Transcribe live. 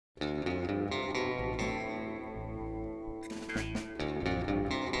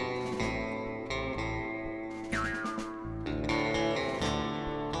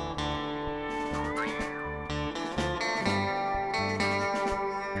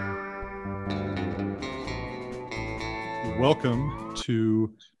welcome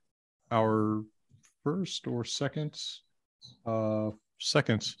to our first or second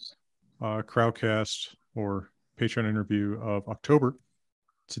crowdcast or Patreon interview of October.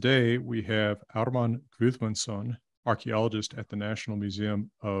 Today we have Ármann Guðmundsson, archaeologist at the National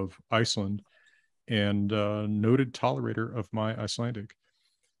Museum of Iceland and noted tolerator of my Icelandic.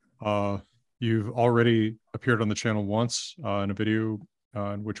 You've already appeared on the channel once in a video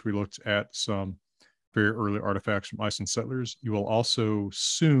in which we looked at some very early artifacts from Iceland settlers. You will also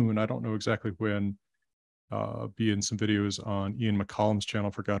soon, I don't know exactly when, be in some videos on Ian McCollum's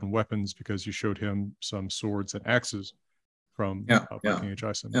channel, Forgotten Weapons, because you showed him some swords and axes from Viking Age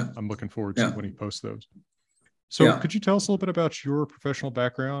Iceland. Yeah. I'm looking forward to when he posts those. So could you tell us a little bit about your professional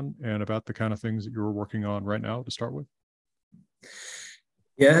background and about the kind of things that you're working on right now to start with?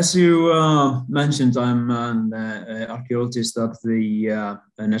 Yeah, as you mentioned, I'm an archaeologist at the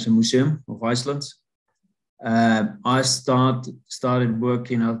National Museum of Iceland. I started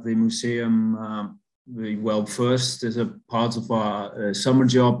working at the museum first as a part of a summer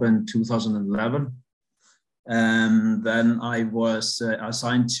job in 2011. And then I was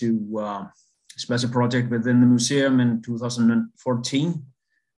assigned to a special project within the museum in 2014.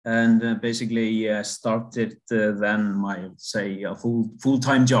 And basically started then my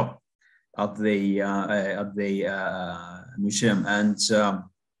full-time job at the museum. And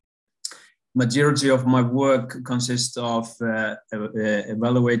majority of my work consists of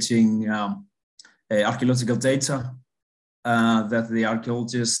evaluating archaeological data that the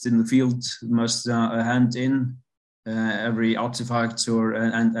archaeologists in the field must hand in every artifact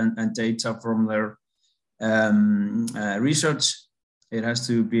and data from their research. It has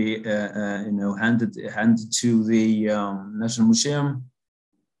to be handed to the National Museum,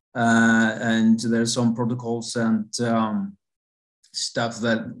 and there's some protocols and stuff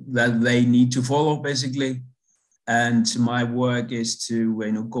that they need to follow basically. And my work is to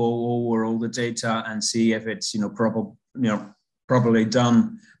go over all the data and see if it's properly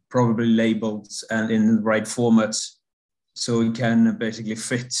done, properly labeled, and in the right format, so it can basically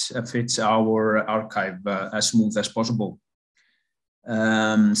fit our archive as smooth as possible.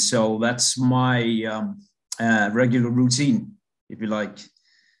 So that's my regular routine, if you like.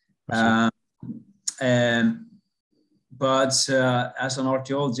 But as an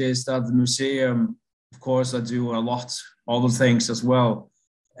archaeologist at the museum, of course, I do a lot other things as well.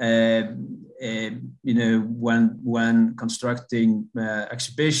 When constructing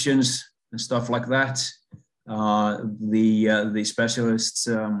exhibitions and stuff like that, the specialists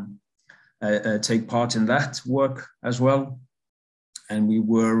take part in that work as well. And we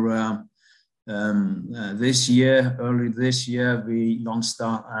were early this year, we launched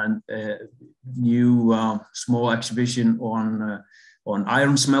a new small exhibition on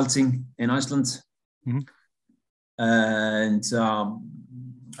iron smelting in Iceland. Mm-hmm. And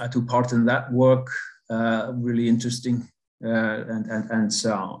I took part in that work. Really interesting and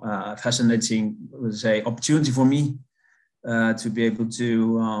fascinating, opportunity for me to be able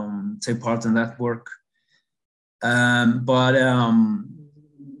to take part in that work.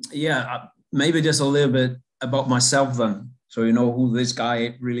 Maybe just a little bit about myself then, so you know who this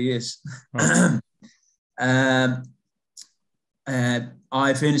guy really is. Right.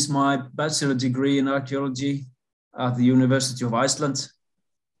 I finished my bachelor degree in archaeology at the University of Iceland,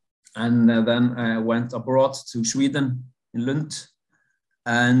 and then went abroad to Sweden in Lund,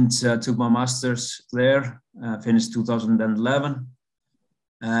 and took my master's there. Finished 2011.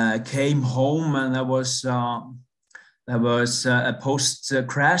 Came home, and there was a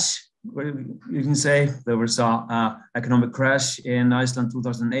post-crash, you can say. There was an economic crash in Iceland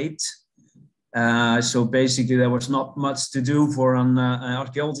 2008. So basically there was not much to do for an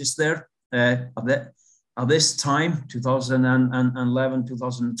archaeologist there at this time, 2011,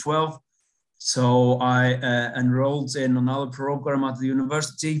 2012. So I enrolled in another program at the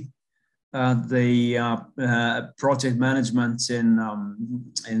university, the project management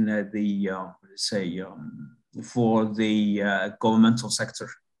for the governmental sector.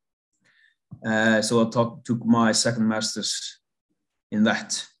 So I took my second master's in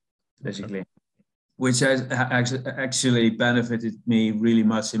that, basically, which has actually benefited me really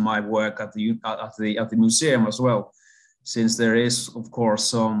much in my work at the museum as well, since there is, of course,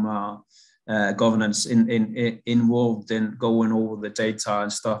 some governance involved in going over the data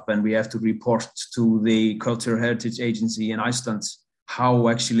and stuff, and we have to report to the Cultural Heritage Agency in Iceland how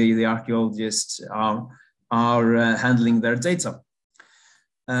actually the archaeologists are handling their data.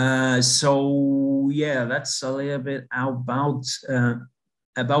 So yeah, that's a little bit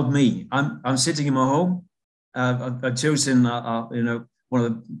about me. I'm sitting in my home. I've chosen one of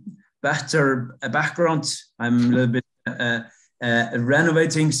the better backgrounds. I'm a little bit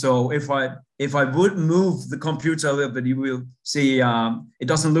renovating. So if I would move the computer a little bit, you will see it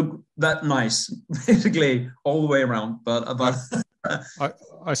doesn't look that nice, basically all the way around. But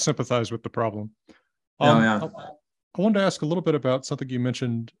I sympathize with the problem. Yeah. I wanted to ask a little bit about something you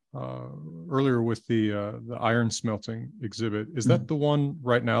mentioned earlier with the iron smelting exhibit. Is that the one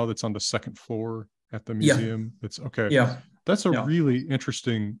right now that's on the second floor at the museum? It's okay. Yeah, that's a really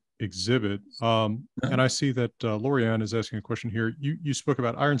interesting exhibit. And I see that Lorianne is asking a question here. You spoke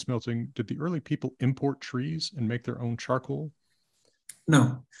about iron smelting. Did the early people import trees and make their own charcoal?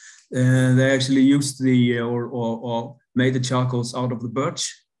 No, they actually used the or made the charcoals out of the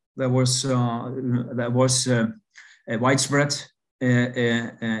birch. That was widespread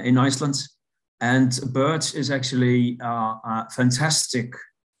in Iceland, and birch is actually a fantastic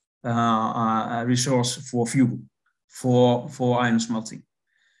resource for fuel for iron smelting.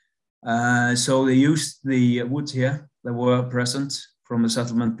 So they used the wood here that were present from the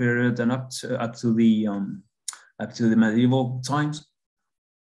settlement period and up to the medieval times.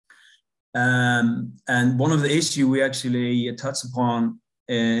 And one of the issues we actually touched upon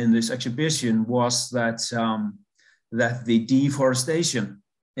in this exhibition was that that the deforestation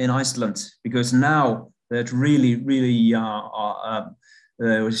in Iceland, because now that really we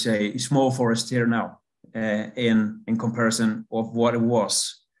say small forest here now in comparison of what it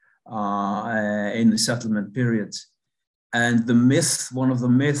was in the settlement period. And one of the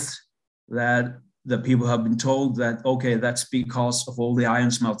myths that the people have been told that, okay, that's because of all the iron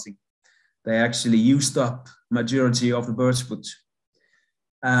smelting. They actually used up majority of the birchwood.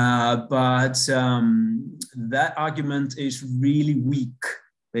 But that argument is really weak,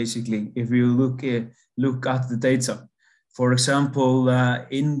 basically, if you look at the data. For example,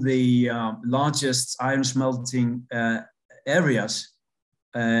 in the largest iron smelting areas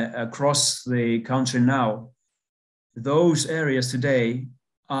across the country now, those areas today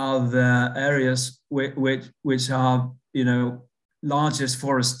are the areas which are, largest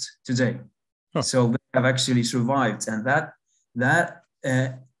forest today. Huh. So they have actually survived, and that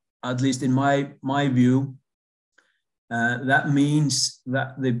at least in my view, that means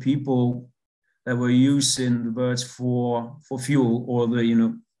that the people that were using the birds for fuel, or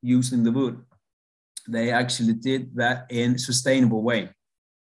using the wood, they actually did that in a sustainable way.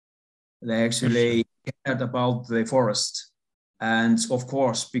 They actually cared about the forest, and of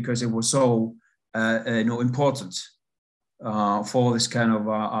course, because it was so important for this kind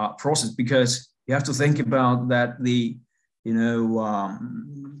of process, because you have to think about that the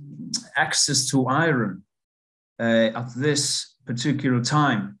access to iron at this particular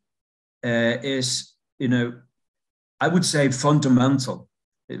time is, I would say fundamental.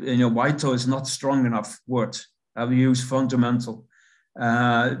 Vital is not strong enough word. I would use fundamental,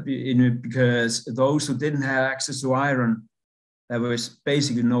 because those who didn't have access to iron, there was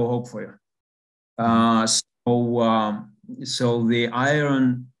basically no hope for you. So the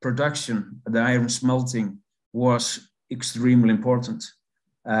iron production, the iron smelting, was extremely important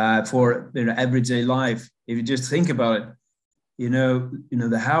for everyday life. If you just think about it,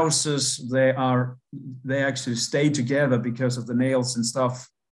 the houses, they actually stay together because of the nails and stuff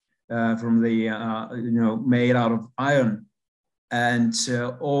from the made out of iron, and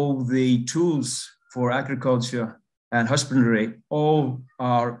all the tools for agriculture and husbandry all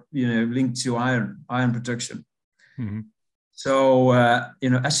are linked to iron production. Mm-hmm. So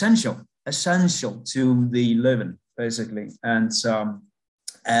essential to the living, basically. And so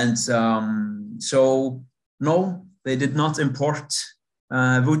no, they did not import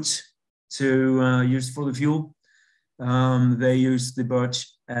wood to use for the fuel. They used the birch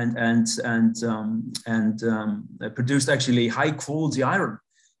and produced actually high quality iron,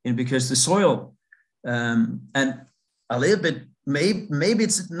 because the soil and a little bit, maybe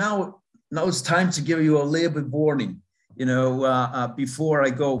it's now it's time to give you a little bit warning, before I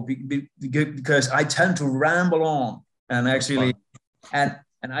go, because I tend to ramble on and actually, and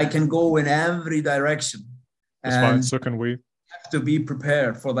I can go in every direction. That's fine. So can we. Have to be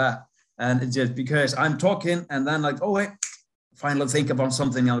prepared for that. And it's just because I'm talking and then wait, finally think about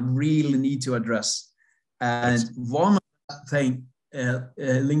something I really need to address. And one thing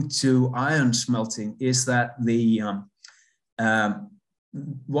linked to iron smelting is that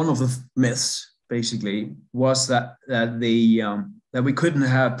one of the myths basically was that we couldn't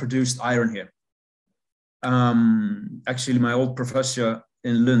have produced iron here. Actually, my old professor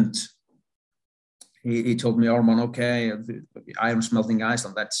in Lund, he told me, Ármann, okay, the iron smelting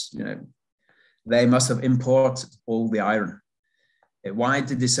Iceland, that's, they must have imported all the iron. Why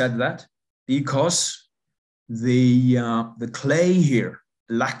did they say that? Because the clay here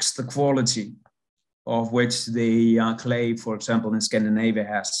lacks the quality of which the clay, for example, in Scandinavia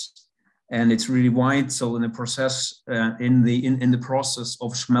has. And it's really vital in the process, in the process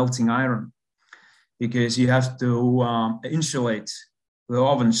of smelting iron, because you have to insulate the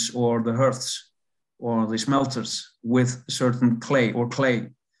ovens or the hearths or the smelters with certain clay or clay.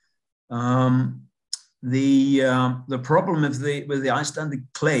 The problem with the Icelandic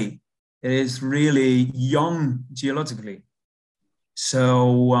clay, it is really young geologically.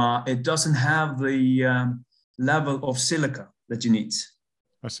 So it doesn't have the level of silica that you need.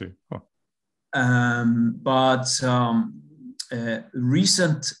 I see. Huh. But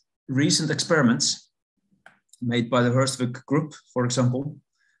recent experiments made by the Hurstwick group, for example,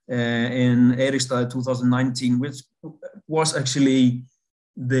 in Eiríksstaðir 2019, which was actually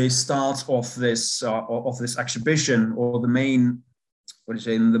the start of this exhibition, or the main,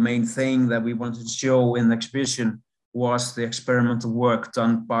 the main thing that we wanted to show in the exhibition was the experimental work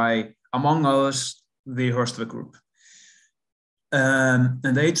done by, among others, the Hurstwick group. And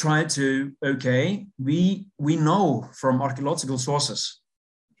they tried to, we know from archaeological sources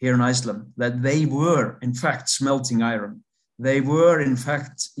here in Iceland that they were in fact smelting iron. They were in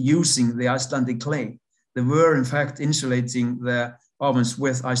fact using the Icelandic clay. They were in fact insulating the ovens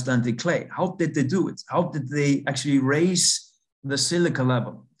with Icelandic clay. How did they do it? How did they actually raise the silica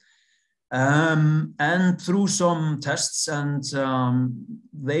level? And through some tests, and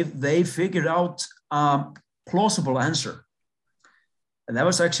they figured out a plausible answer. And that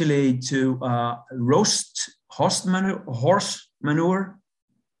was actually to roast horse manure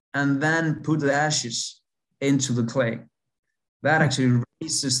and then put the ashes into the clay. That actually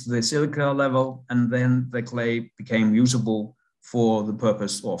raises the silica level, and then the clay became usable for the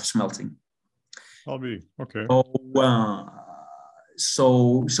purpose of smelting. I'll be okay.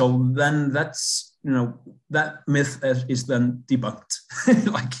 So then that's, that myth is then debunked.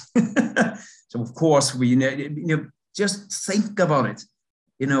 So of course we just think about it.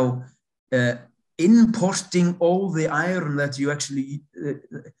 Importing all the iron that you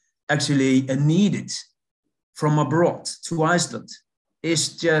actually needed from abroad to Iceland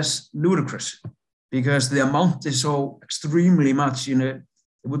is just ludicrous, because the amount is so extremely much. It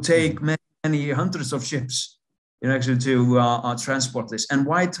would take many hundreds of ships, actually to transport this. And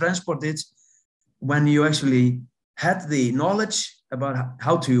why transport it when you actually had the knowledge about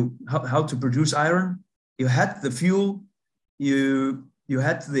how to produce iron? You had the fuel, you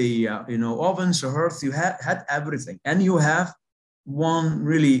had the ovens or hearth, you had everything, and you have one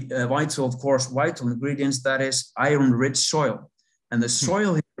really vital ingredients, that is iron-rich soil. And the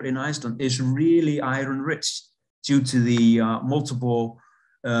soil here in Iceland is really iron-rich due to the multiple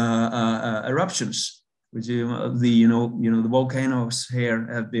eruptions, which the volcanoes here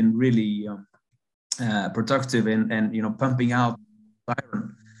have been really productive in pumping out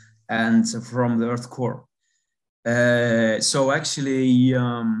iron and from the earth core. So actually,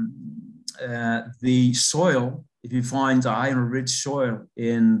 the soil, if you find iron-rich soil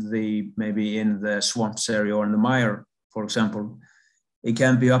maybe in the swamps area or in the mire, for example, it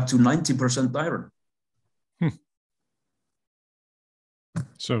can be up to 90% iron.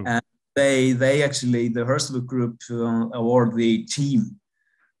 So and they actually, the Hurstwick group, or the team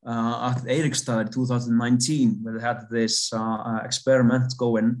at Eiríksstaðir 2019, where they had this experiment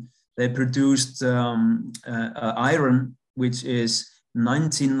going, they produced iron, which is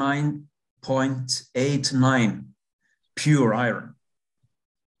 99.89 pure iron.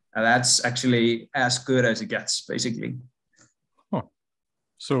 And that's actually as good as it gets, basically. Huh.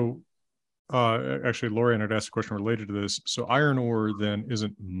 So actually, Lorian had asked a question related to this. So iron ore then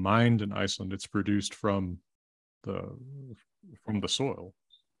isn't mined in Iceland; it's produced from the soil.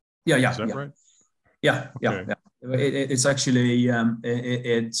 Yeah. Is that right? Yeah. Okay. Yeah. It's actually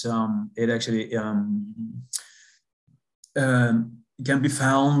it actually can be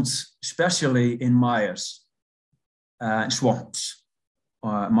found especially in mires, swamps,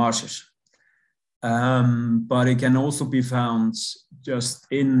 marshes. But it can also be found just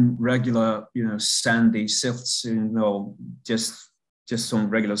in regular, sandy silts, just some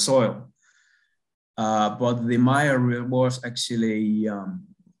regular soil. But the mire was actually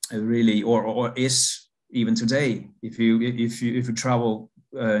really, or is even today. If you travel,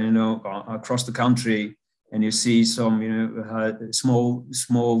 across the country, and you see some,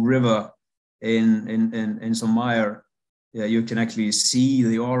 small river in some mire, you can actually see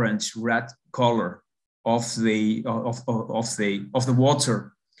the orange-red color of the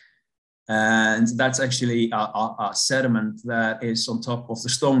water, and that's actually a sediment that is on top of the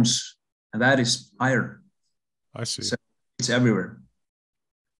stones, and that is iron. I see. So it's everywhere.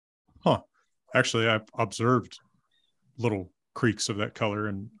 Huh. Actually, I've observed little creeks of that color,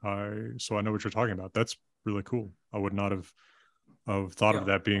 and so I know what you're talking about. That's really cool. I would not have thought of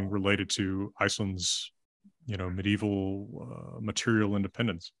that being related to Iceland's, medieval material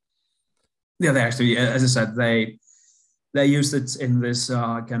independence. Yeah, they actually, as I said, they used it in this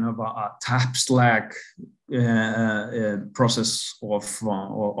kind of a tap slag process of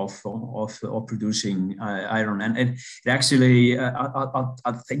producing iron, and it actually,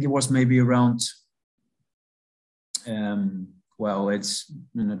 I think it was maybe around. It's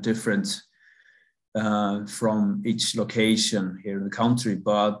different from each location here in the country,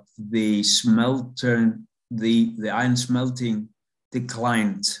 but the iron smelting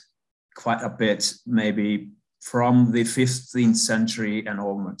declined quite a bit, maybe from the 15th century and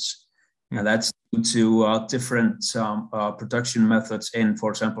onwards. And that's due to different production methods for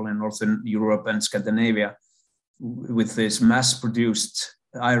example, in Northern Europe and Scandinavia, with this mass-produced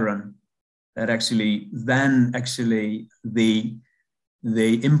iron, that actually the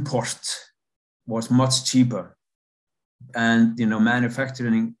import was much cheaper, and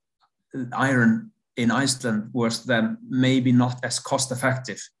manufacturing iron in Iceland was then maybe not as cost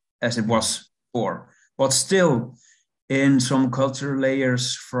effective as it was before, but still in some cultural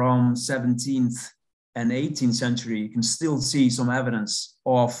layers from 17th and 18th century, you can still see some evidence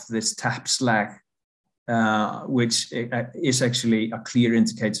of this tap slag, which is actually a clear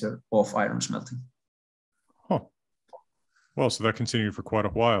indicator of iron smelting. Huh. Well, so that continued for quite a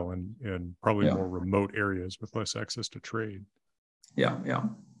while in probably more remote areas with less access to trade. Yeah.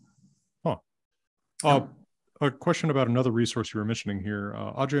 Huh. A question about another resource you were mentioning here.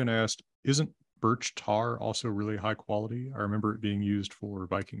 Adrian asked, isn't birch tar also really high quality? I remember it being used for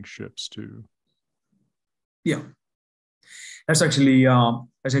Viking ships too. Yeah, that's actually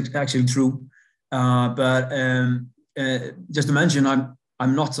true. But just to mention,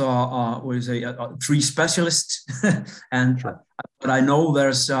 I'm not a tree specialist, and sure. But I know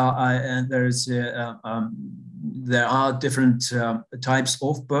there are different types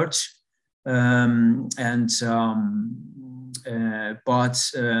of birch,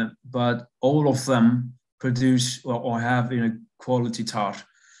 but all of them produce or have quality tar.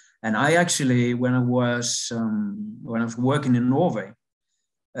 And I actually, when I was working in Norway,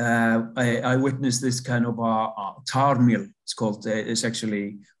 I witnessed this kind of a tar mill. It's called. It's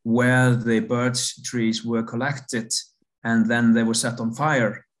actually where the birch trees were collected and then they were set on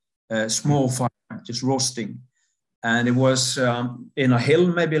fire, small fire, just roasting. And it was in a hill,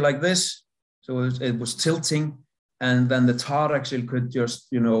 maybe like this. So it was tilting, and then the tar actually could just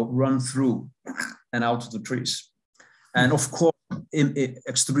run through and out of the trees. And of course,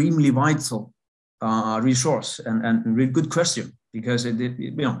 extremely vital resource and really good question, because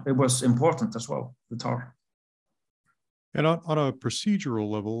it was important as well, the tar. And on a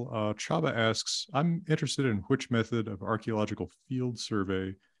procedural level, Chaba asks, I'm interested in which method of archaeological field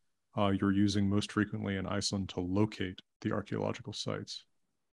survey you're using most frequently in Iceland to locate the archaeological sites.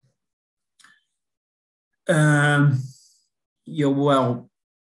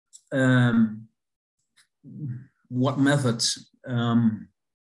 What methods? There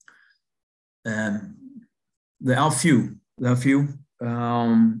are few. There are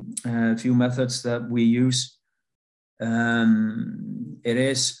few methods that we use. It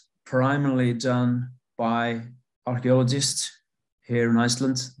is primarily done by archaeologists here in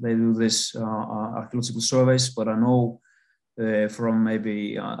Iceland. They do this archaeological surveys, but I know from I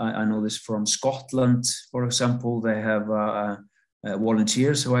know this from Scotland, for example. They have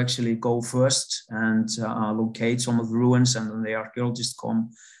volunteers who actually go first and locate some of the ruins, and then the archaeologists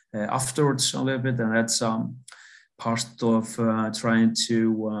come afterwards a little bit, and that's part of trying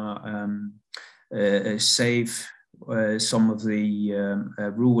to save some of the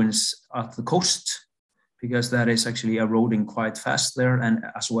ruins at the coast, because that is actually eroding quite fast there, and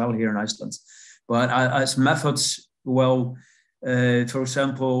as well here in Iceland. But as methods, for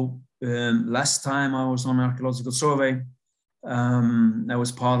example, last time I was on an archaeological survey, I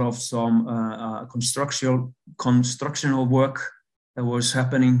was part of some constructional work that was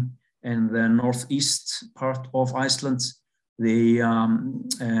happening in the northeast part of Iceland. The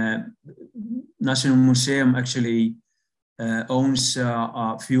National Museum actually owns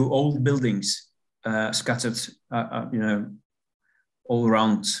a few old buildings scattered, all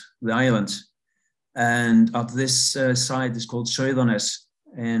around the island. And at this site is called Sauðanes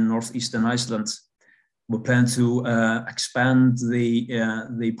in northeastern Iceland. We plan to expand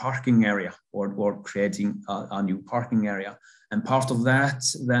the parking area, or creating a new parking area. And part of that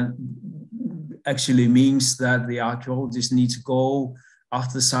then actually means that the archaeologists need to go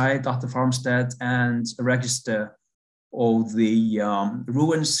at the site, at the farmstead, and register all the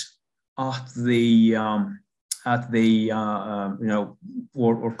ruins at the at the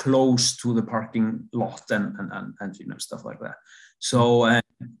or close to the parking lot and stuff like that. So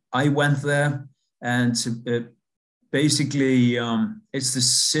I went there, and basically it's the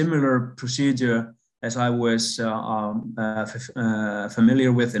similar procedure as I was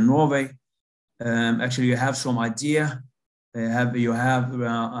familiar with in Norway. Actually, you have some idea. You have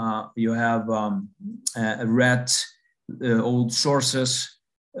read old sources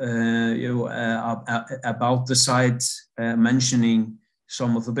about the site, mentioning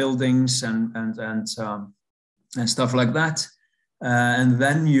some of the buildings and stuff like that. And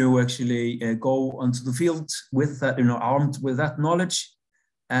then you actually go onto the field with that, armed with that knowledge,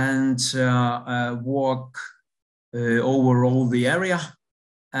 and walk over all the area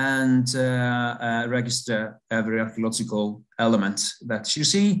and register every archaeological element that you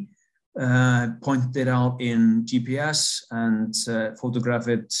see, point it out in GPS and photograph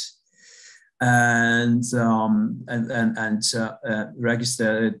it, and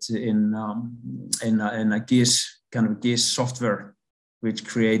register it in a GIS kind of GIS software, which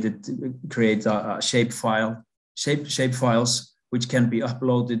create a shape files which can be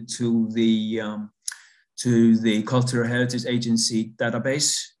uploaded to the Cultural Heritage Agency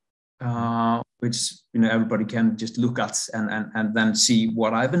database, which everybody can just look at and then see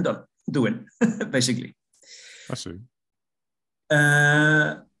what I've been doing, basically. I see.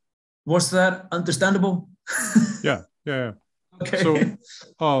 Was that understandable? Yeah. Okay.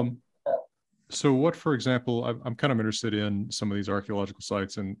 So what, for example, I'm kind of interested in some of these archaeological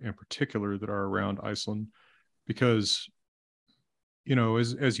sites in particular that are around Iceland, because,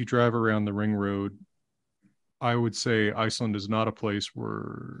 as you drive around the ring road, I would say Iceland is not a place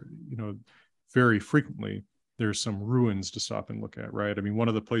where, very frequently there's some ruins to stop and look at, right? I mean, one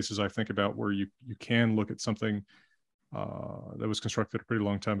of the places I think about where you can look at something that was constructed a pretty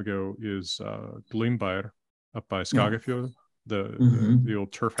long time ago is Glimbayr up by Skagafjord, the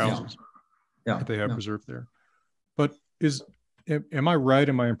old turf houses that they have preserved there. But am I right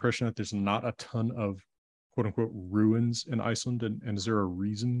in my impression that there's not a ton of quote unquote ruins in Iceland, and is there a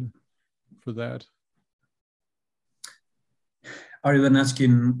reason for that? Are you then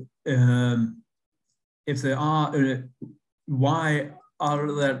asking if there are, why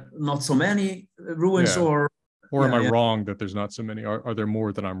are there not so many ruins, or am I wrong that there's not so many? Are there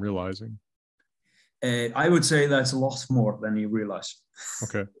more than I'm realizing? I would say that's a lot more than you realize.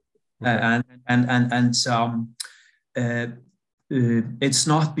 Okay. It's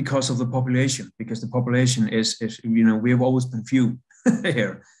not because of the population, because the population is we have always been few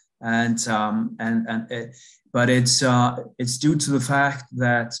here, but it's due to the fact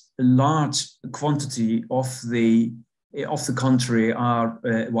that a large quantity of the country are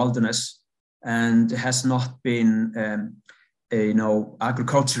wilderness and has not been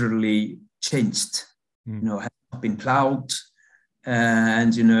agriculturally changed, has not been plowed.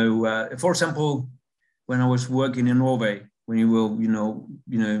 And for example, when I was working in Norway, when you will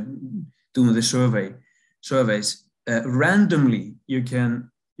doing the surveys, randomly you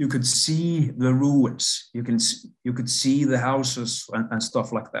could see the ruins, you could see the houses and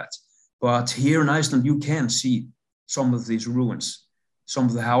stuff like that. But here in Iceland, you can see some of these ruins, some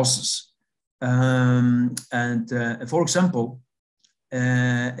of the houses, for example,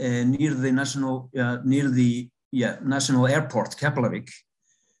 near the national airport, Keflavik,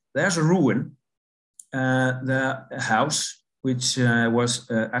 there's a ruin, the house which was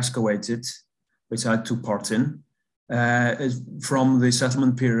excavated, which I took part in, from the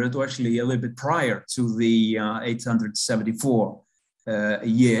settlement period, or actually a little bit prior to the 874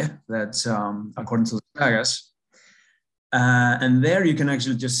 year, that according to the sagas. And there you can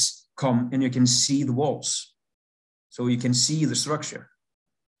actually just come and you can see the walls. So you can see the structure.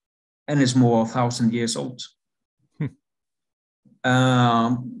 And it's more 1,000 years old.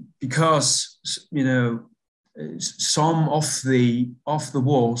 Because some of the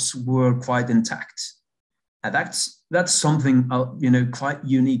walls were quite intact, and that's something quite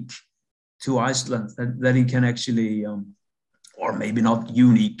unique to Iceland, that you can actually, or maybe not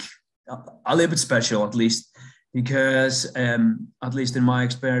unique, a little bit special at least, because at least in my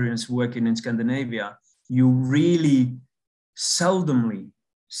experience working in Scandinavia, you really seldomly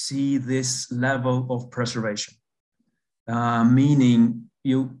see this level of preservation. Meaning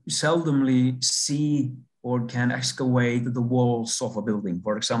you seldomly see or can excavate the walls of a building,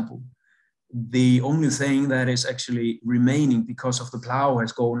 for example. The only thing that is actually remaining, because of the plow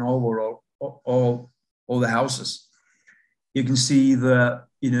has gone over all the houses, you can see the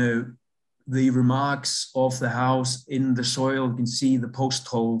remarks of the house in the soil. You can see the post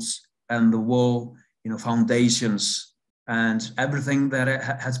holes and the wall, foundations and everything that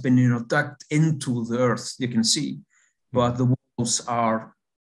has been dug into the earth you can see, but the walls are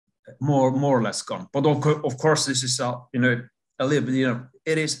more or less gone. But of course, this is a little bit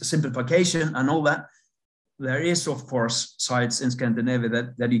it is a simplification and all that. There is of course sites in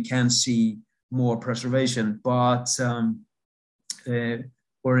Scandinavia that you can see more preservation, but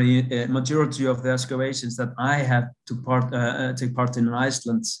for a majority of the excavations that I had to take part in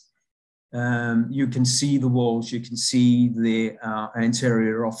Iceland, you can see the walls, you can see the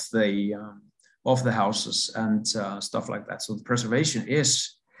interior of the houses and stuff like that. So the preservation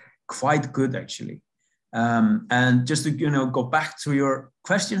is quite good actually. And just to go back to your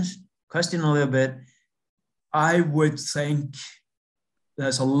question a little bit, I would think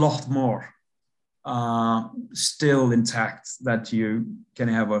there's a lot more still intact that you can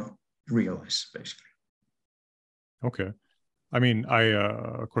ever realize, basically. Okay. I mean,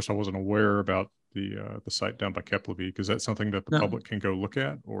 of course, I wasn't aware about the site down by Keflavik. Is that something that the public can go look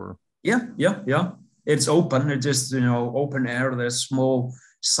at, or? Yeah. It's open. It's just open air. There's a small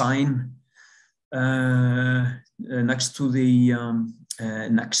sign next to the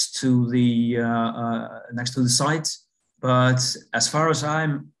site. But as far as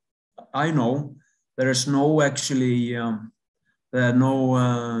I know, there is no actually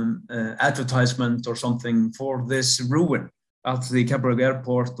advertisement or something for this ruin at the Keflavik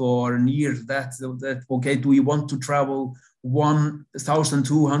airport or near that. Okay, do you want to travel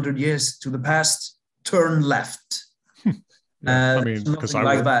 1,200 years to the past? Turn left. Yeah, I mean, because I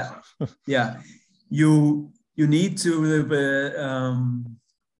like that. Yeah, you need to.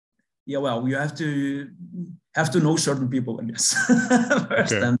 Well, you have to know certain people, I guess.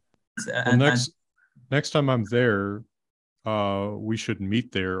 First. Okay. Next time I'm there, we should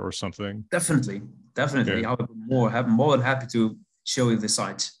meet there or something. Definitely. Okay. I'll be more than happy to show you the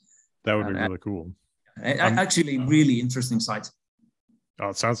site. That would be really cool. Actually, really interesting site. Oh,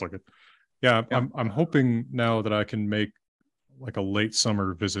 it sounds like it. Yeah, I'm hoping now that I can make like a late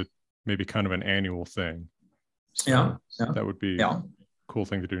summer visit, maybe kind of an annual thing. So that would be a cool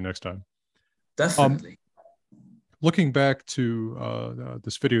thing to do next time. Definitely. Looking back to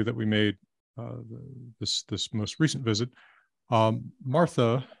this video that we made, this most recent visit,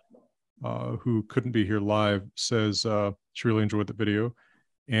 Martha, who couldn't be here live, says she really enjoyed the video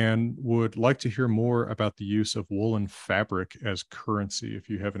and would like to hear more about the use of woolen fabric as currency. If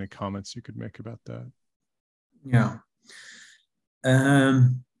you have any comments you could make about that. Yeah,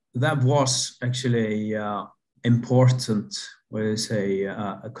 that was actually important. Was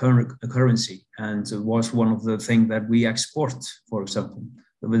a currency, and it was one of the things that we export, for example,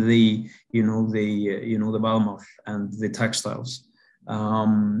 with the Valmál and the textiles,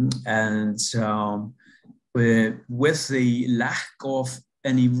 and with the lack of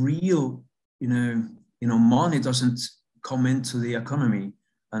any real money doesn't come into the economy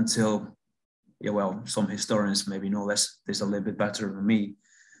until some historians maybe know this a little bit better than me.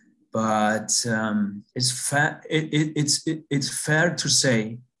 But it's fair to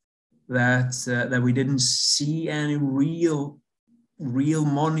say that we didn't see any real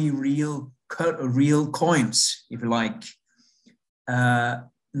money, real coins, if you like,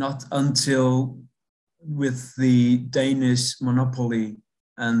 not until with the Danish monopoly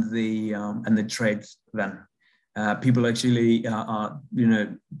and the trade. Then people actually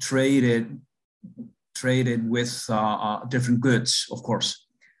traded with different goods, of course.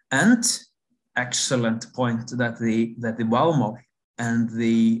 And excellent point that the Valmál and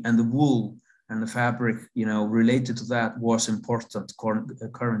the wool and the fabric, related to that was important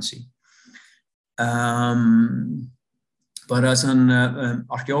currency. But as an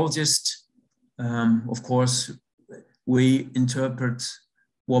archaeologist, of course, we interpret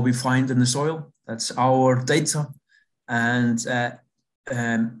what we find in the soil. That's our data, and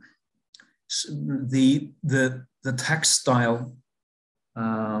the textile.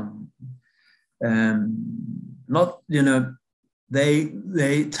 They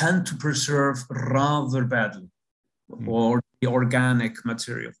tend to preserve rather badly, or the organic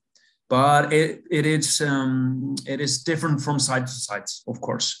material, but it is different from site to site, of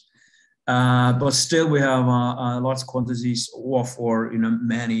course. But still, we have lots of quantities for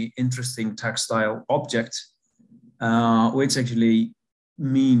many interesting textile objects, which actually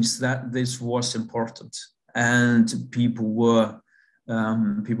means that this was important, and people were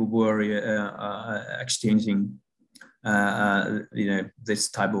exchanging this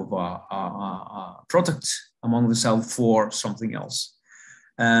type of product among themselves for something else.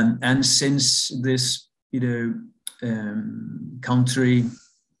 And since this country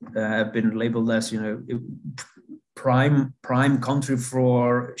have been labeled as prime country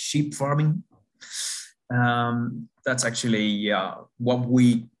for sheep farming, that's actually what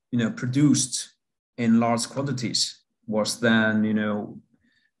we produced in large quantities was then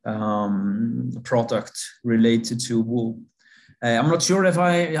a product related to wool. I'm not sure if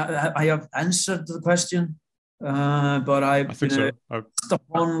I have answered the question, but I think so. Stop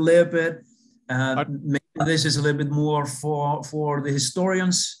on a little bit. Maybe this is a little bit more for the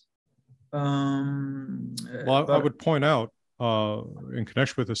historians. I would point out in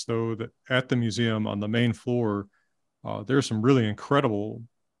connection with this, though, that at the museum on the main floor, there are some really incredible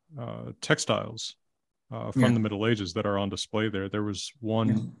textiles from the Middle Ages that are on display there. There was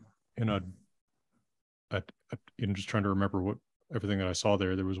one in just trying to remember what everything that I saw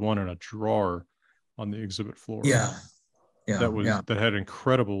there. There was one in a drawer on the exhibit floor. That had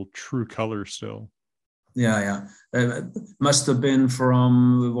incredible true color still. Must have been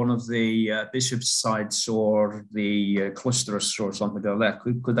from one of the bishop's sites or the cloisters or something like that.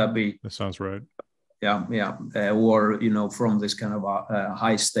 Could that be? That sounds right. Or from this kind of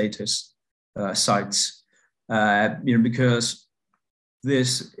high status sites, because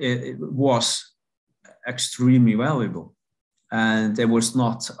this it was extremely valuable, and it was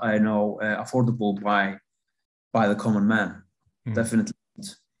not affordable by the common man. Definitely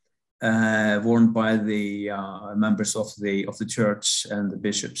worn by the members of the church and the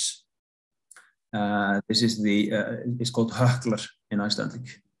bishops. This is it's called hökler in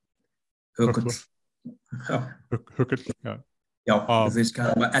Icelandic. Hökler. This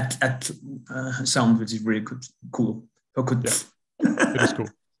kind of sound, which is really cool. It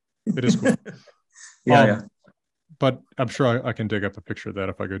is cool. But I'm sure I can dig up a picture of that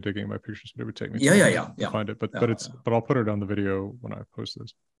if I go digging in my pictures, but it would take me to find it. But I'll put it on the video when I post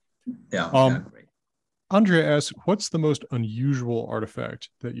this. Great. Andrea asks, what's the most unusual artifact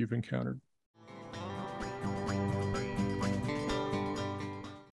that you've encountered?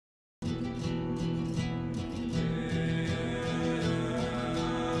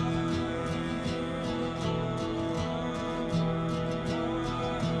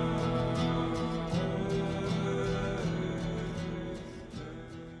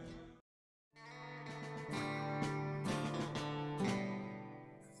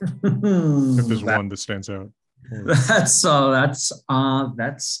 If there's one that stands out. That's a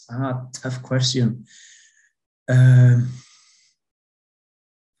tough question.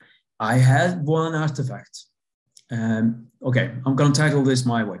 I had one artifact. Okay, I'm going to tackle this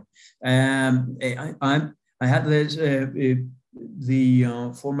my way. I had this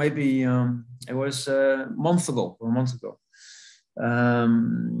for maybe it was a month ago.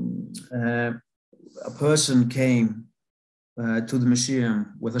 A person came to the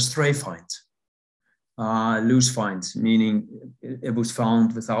museum with a stray find, loose find, meaning it was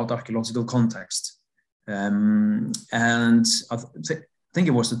found without archaeological context. And I think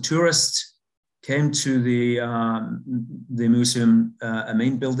it was a tourist came to the museum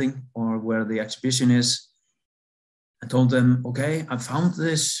main building, or where the exhibition is, and told them, okay, I found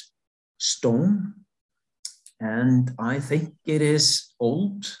this stone and I think it is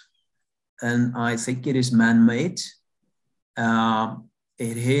old and I think it is man-made.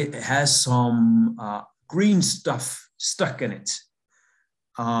 It has some green stuff stuck in it.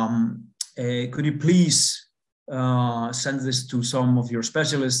 Could you please send this to some of your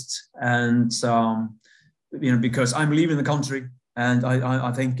specialists? And because I'm leaving the country, and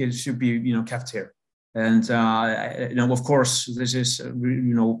I think it should be kept here. And of course, this is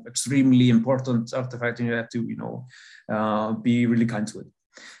extremely important artifact, and you have to be really kind to it.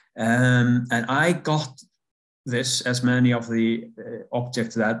 And I got this, as many of the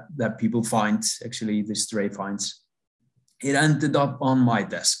objects that people find, actually the stray finds, it ended up on my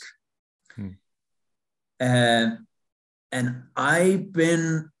desk. And I've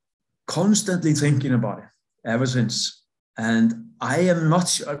been constantly thinking about it ever since. And I am not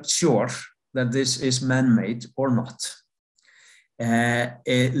sure that this is man-made or not.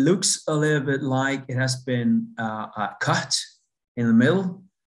 It looks a little bit like it has been cut in the middle,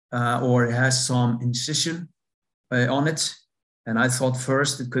 or it has some incision on it. And I thought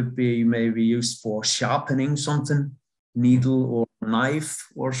first it could be maybe used for sharpening something, needle or knife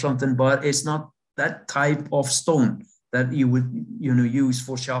or something, but it's not that type of stone that you would use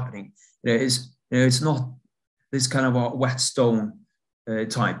for sharpening. It's not this kind of a whetstone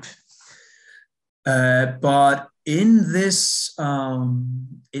type. But in this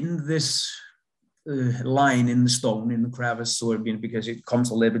line in the stone, in the crevice, or because it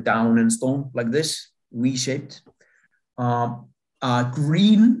comes a little bit down in stone like this, V-shaped.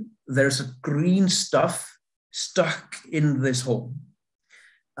 There's a green stuff stuck in this hole.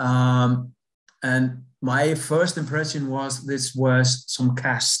 And my first impression was this was some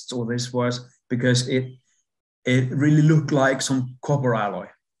cast, or this was because it really looked like some copper alloy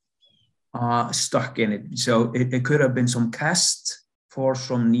stuck in it. So it could have been some cast for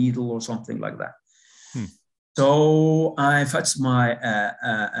some needle or something like that. So I fetched my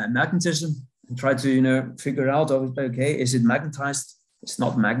magnetism and tried to, figure out, okay, is it magnetized? It's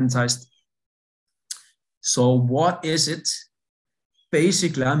not magnetized. So what is it?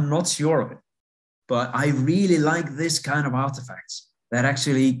 Basically, I'm not sure of it, but I really like this kind of artifacts that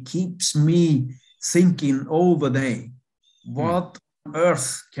actually keeps me thinking all the day. What on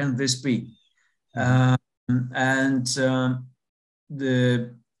earth can this be? I'm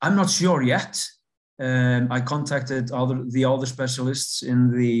not sure yet. I contacted the other specialists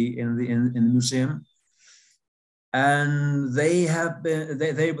in the museum, and they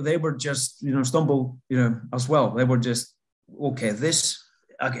were just stumbled as well. They were just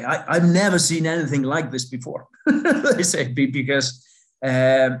I've never seen anything like this before. They say, because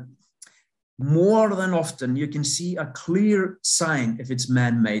more than often you can see a clear sign if it's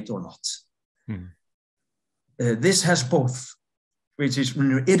man-made or not. This has both, which is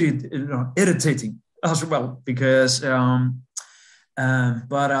irritating as well, because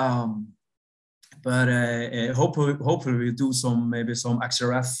hopefully we'll do maybe some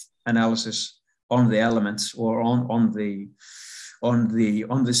XRF analysis on the elements, or on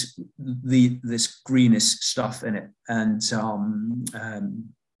this greenish stuff in it, and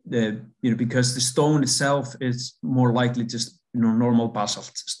because the stone itself is more likely just normal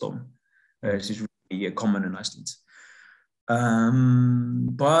basalt stone, which is really common in Iceland.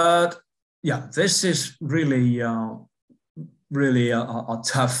 But yeah, this is really a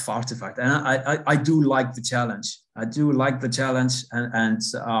tough artifact, and I do like the challenge. And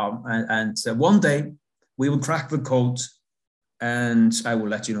one day we will crack the code, and I will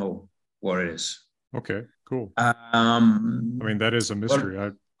let you know what it is. Okay, cool. That is a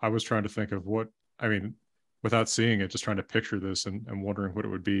mystery. I was trying to think of without seeing it, just trying to picture this and wondering what it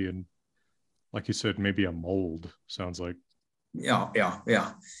would be. And like you said, maybe a mold sounds like. Yeah.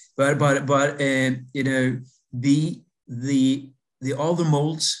 But the other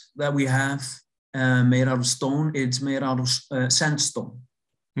molds that we have made out of stone, it's made out of sandstone.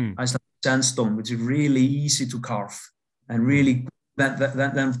 Icelandic sandstone, which is really easy to carve, and really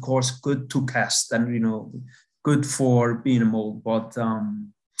then of course good to cast, and good for being a mold. But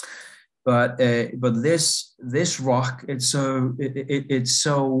this rock, it's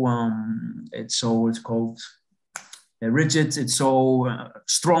called rigid. It's so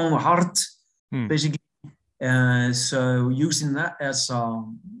strong, hard, basically. So using that as a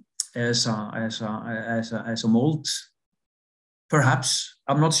mold, perhaps,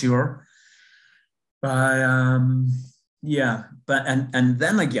 I'm not sure. But but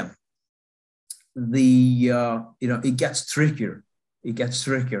then again, it gets trickier. It gets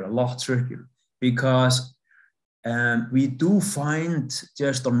trickier, a lot trickier, because we do find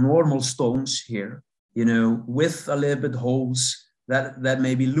just the normal stones here, with a little bit holes that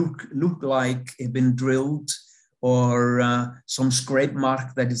maybe look like it's been drilled, or some scrape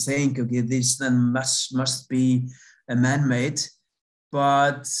mark that you think, okay, this then must be a man-made.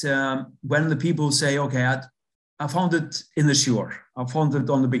 But when the people say, okay, I found it in the shore, I found it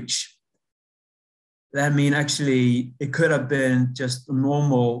on the beach, that means actually it could have been just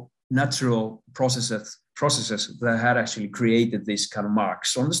normal, natural processes that had actually created these kind of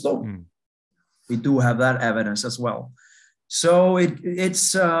marks on the stone. We do have that evidence as well. So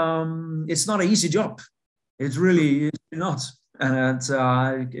it's not an easy job. It's really not, and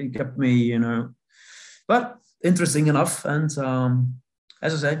it kept me, but interesting enough. And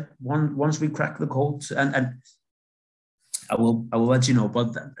as I said, once we crack the code, and I will let you know.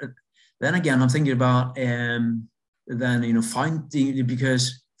 But then again, I'm thinking about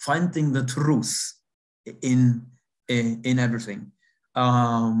finding the truth in everything.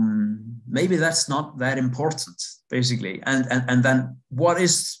 Maybe that's not that important, basically. And then what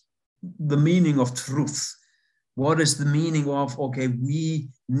is the meaning of truth? What is the meaning of, okay, we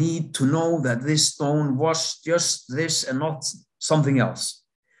need to know that this stone was just this and not something else.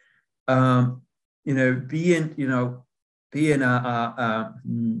 Being a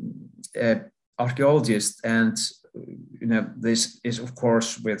archaeologist, and this is of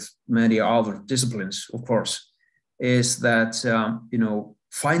course with many other disciplines, of course, is that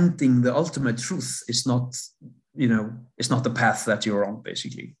finding the ultimate truth is not it's not the path that you're on,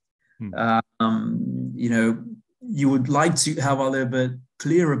 basically. You would like to have a little bit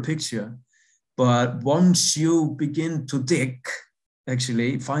clearer picture, but once you begin to dig,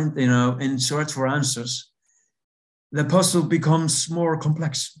 actually find in search for answers, the puzzle becomes more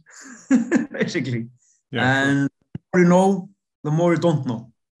complex, basically. Yeah, and the more you know, the more you don't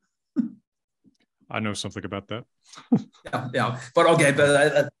know. I know something about that. Yeah. But okay,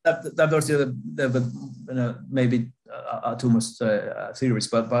 but that was maybe too much theories.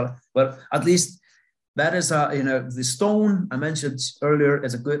 But at least that is the stone I mentioned earlier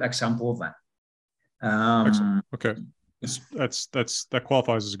is a good example of that. Excellent. Okay, that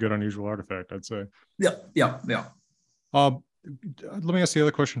qualifies as a good unusual artifact, I'd say. Yeah. Let me ask the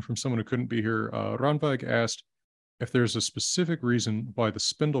other question from someone who couldn't be here. Ranveig asked if there's a specific reason why the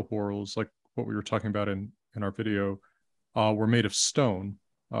spindle whorls, like what we were talking about in our video, were made of stone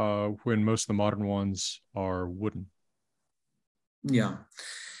when most of the modern ones are wooden. Yeah.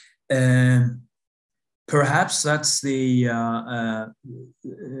 Perhaps that's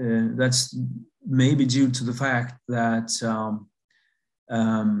that's maybe due to the fact that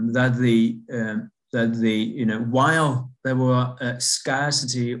while there were a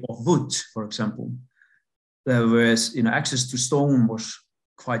scarcity of wood, for example, there was access to stone was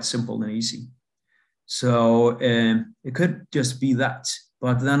quite simple and easy. So it could just be that.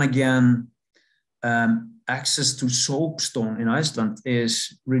 But then again, access to soapstone in Iceland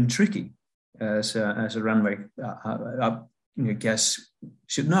is really tricky, as a Ranveig, I guess,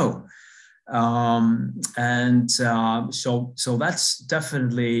 should know. So that's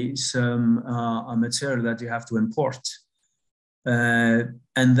definitely some material that you have to import. And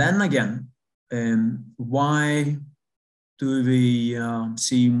then again, why do we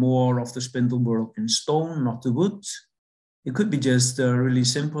see more of the spindle whorl in stone, not the wood? It could be just a really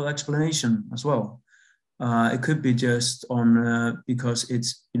simple explanation as well. It could be just because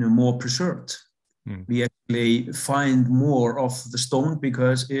it's more preserved. We actually find more of the stone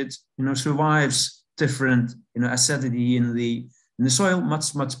because it survives different acidity in the soil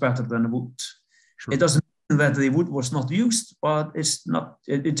much better than the wood. Sure. It doesn't mean that the wood was not used, but it's not.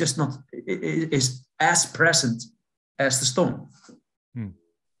 It just not. It is as present as the stone.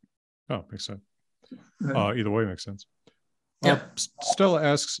 Oh, makes sense. Either way makes sense. Yeah. Stella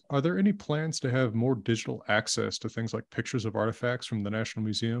asks, are there any plans to have more digital access to things like pictures of artifacts from the National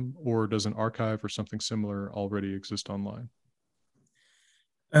Museum, or does an archive or something similar already exist online?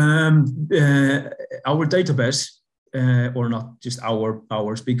 Our database, or not just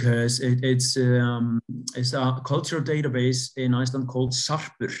ours, because it's a cultural database in Iceland called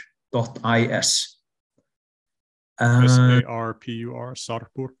sarpur.is. SARPUR,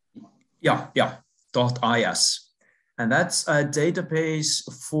 Sarpur? Yeah, .is. And that's a database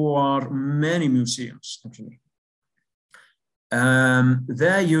for many museums, actually.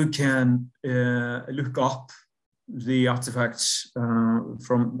 There you can look up the artifacts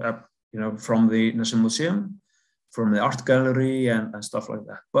from the National Museum, from the art gallery, and stuff like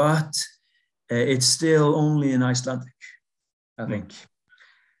that. But it's still only in Icelandic, I think.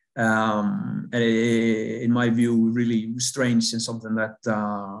 And in my view, really strange and something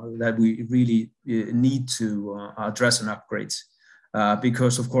that we really need to address and upgrade,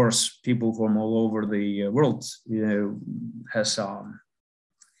 because of course people from all over the world, has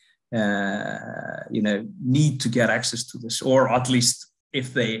need to get access to this, or at least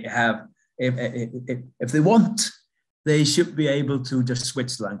if they have, if they want, they should be able to just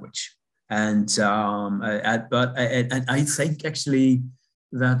switch the language. And I think actually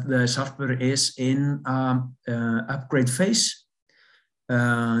that the Sarpur is in upgrade phase.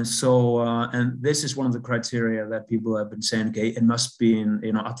 And this is one of the criteria that people have been saying, okay, it must be in,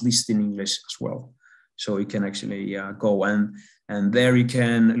 at least in English as well. So you can actually go and there you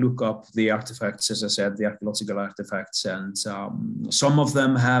can look up the artifacts, as I said, the archaeological artifacts, and some of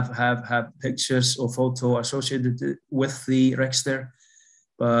them have pictures or photo associated with the register,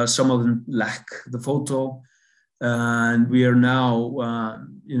 but some of them lack the photo. And we are now,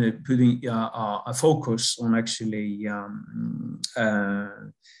 putting a focus on actually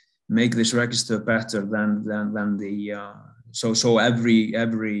make this register better than the. So every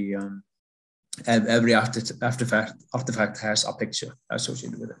artifact has a picture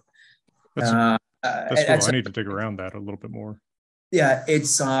associated with it. That's cool. I need to dig around that a little bit more. Yeah,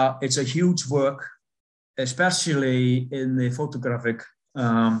 it's a huge work, especially in the photographic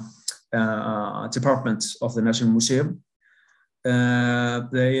department of the National Museum.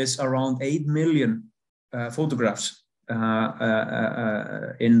 There is around 8 million photographs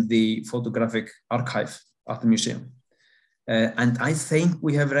in the photographic archive at the museum. And I think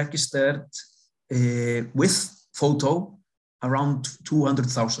we have registered with photo around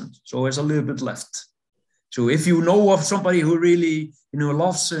 200,000. So there's a little bit left. So if you know of somebody who really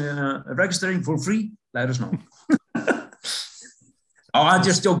loves registering for free, let us know. I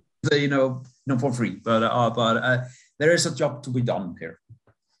just joke, for free, but there is a job to be done here.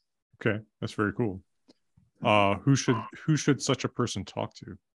 Okay, that's very cool. Who should such a person talk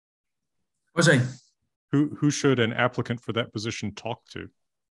to? Was I? Who should an applicant for that position talk to?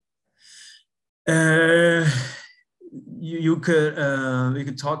 You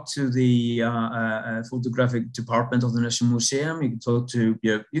could talk to the photographic department of the National Museum. You could talk to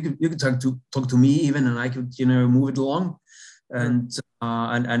you could talk to me even, and I could move it along, and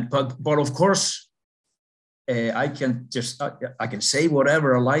but of course I can say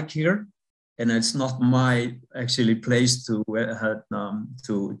whatever I like here, and it's not my actually place to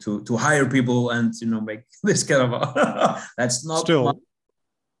hire people and make this kind of that's not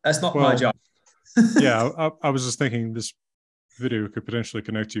my job. Yeah, I was just thinking this video could potentially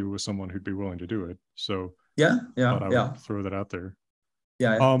connect you with someone who'd be willing to do it. So I would throw that out there.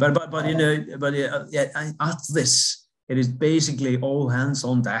 Yeah, but at this, it is basically all hands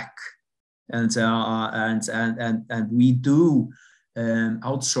on deck, and we do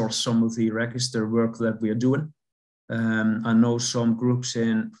outsource some of the register work that we are doing. I know some groups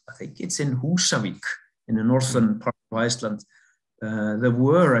I think it's in Húsavík, in the northern part of Iceland. There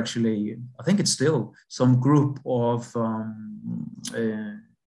were actually, I think it's still, some group of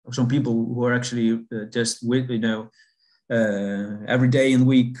some people who are actually just with every day in the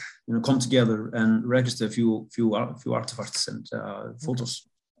week come together and register a few artifacts and photos.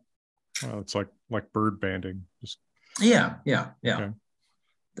 Well, it's like bird banding. Yeah, okay.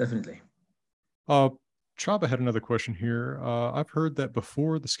 Definitely. Chaba had another question here. I've heard that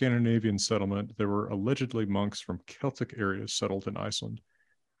before the Scandinavian settlement, there were allegedly monks from Celtic areas settled in Iceland.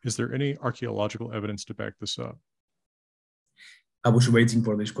 Is there any archaeological evidence to back this up? I was waiting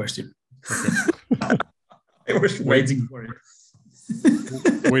for this question. Okay. I was waiting for it.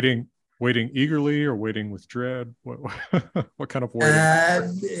 waiting egerly or waiting with dread? What kind of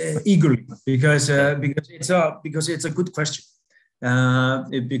waiting? Eagerly, because it's a good question.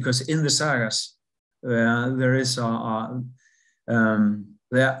 Because in the sagas, there is there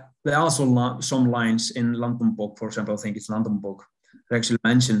are also some lines in Landnámabók, for example. I think it's Landnámabók that actually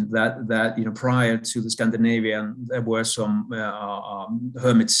mentioned that prior to the Scandinavian there were some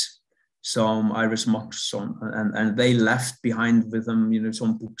hermits, some Irish monks, and they left behind with them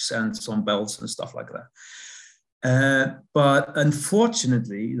some books and some bells and stuff like that. But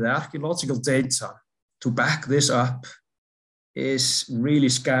unfortunately, the archaeological data to back this up is really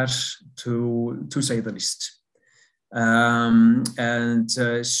scarce, to say the least.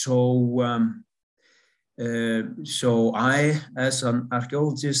 So I, as an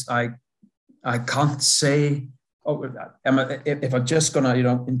archaeologist, I can't say. If I'm just gonna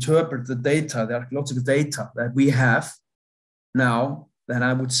interpret the data, the archaeological data that we have now, then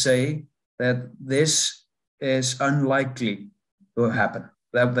I would say that this is unlikely to happen.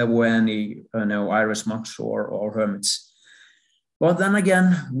 That there were any Irish monks or hermits. But then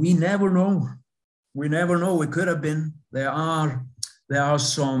again, we never know. We never know. It could have been. There are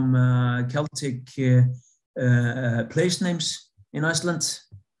some Celtic place names in Iceland.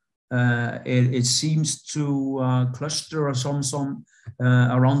 It seems to cluster around some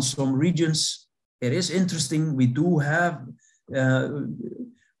regions. It is interesting. We do have.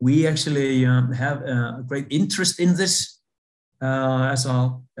 We actually have a great interest in this as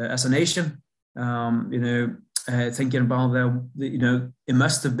a nation. Thinking about it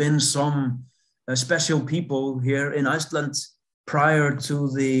must have been some special people here in Iceland prior to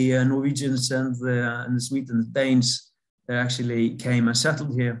the Norwegians and the Swedes and the Danes that actually came and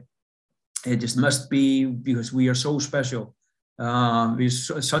settled here. It just must be because we are so special. We're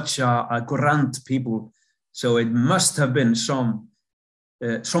such a grand people. So it must have been some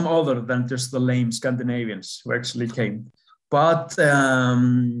other than just the lame Scandinavians who actually came. But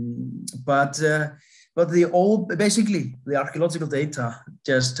basically the archaeological data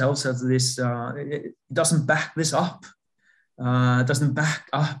just tells us this. It doesn't back this up. It doesn't back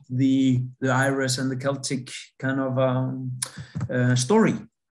up the Irish and the Celtic kind of story.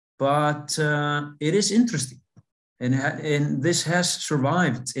 But it is interesting, and this has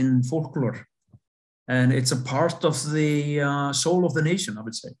survived in folklore, and it's a part of the soul of the nation, I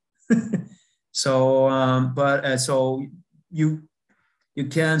would say. So you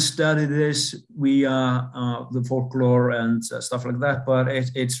can study this via the folklore and stuff like that, but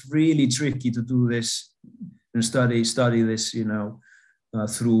it's really tricky to do this and study this,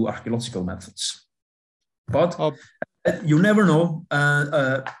 through archaeological methods. But you never know.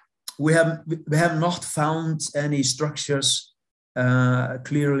 We have not found any structures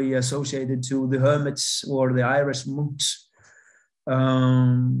clearly associated to the hermits or the Irish monks.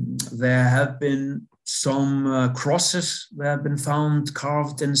 There have been some crosses that have been found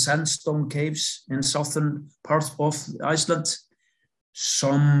carved in sandstone caves in southern parts of Iceland.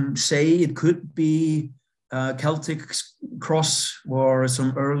 Some say it could be Celtic cross or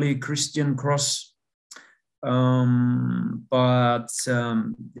some early Christian cross. But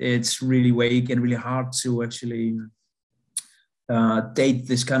it's really vague and really hard to actually date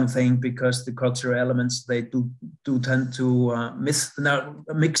this kind of thing, because the cultural elements, they do tend to mix,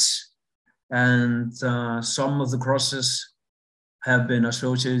 and some of the crosses have been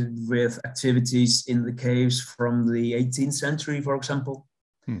associated with activities in the caves from the 18th century, for example.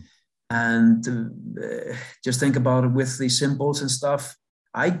 And just think about it with the symbols and stuff.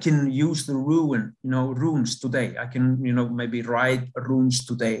 I can use the runes today. I can, maybe write runes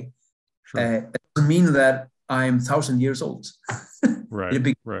today. Sure. It doesn't mean that I'm 1,000 years old.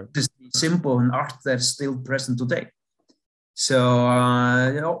 Right. Right. It's simple and art that's still present today. So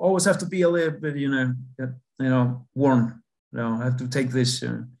you always have to be a little bit, warned. I have to take this,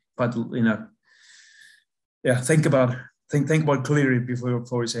 but think about clearly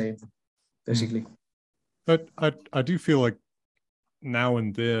before we say it, basically. But I do feel like now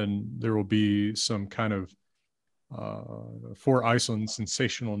and then there will be some kind of for Iceland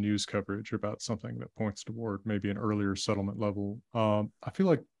sensational news coverage about something that points toward maybe an earlier settlement level. I feel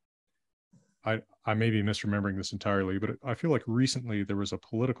like I may be misremembering this entirely, but I feel like recently there was a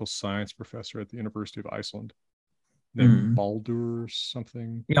political science professor at the University of Iceland named Baldur or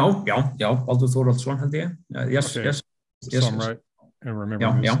something. Baldur Þórhallsson, held ég. Yes, okay. yes. So I'm right in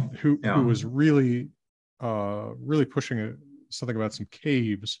remembering who was really pushing something about some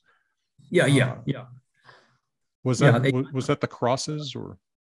caves. Yeah. Was that the crosses or?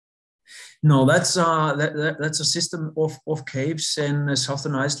 No, that's a system of caves in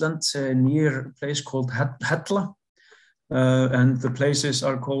southern Iceland, near a place called Hella. And the places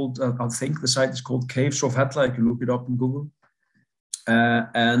are called, I think the site is called Caves of Hella. You can look it up in Google.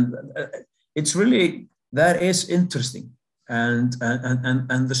 And it's really, that is interesting. And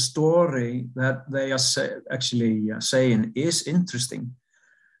the story that they are saying is interesting.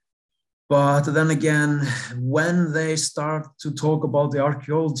 But then again, when they start to talk about the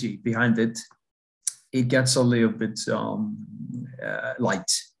archaeology behind it, it gets a little bit light.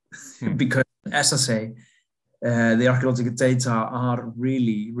 Because, as I say, the archaeological data are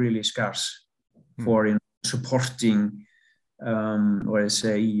really, really scarce for supporting,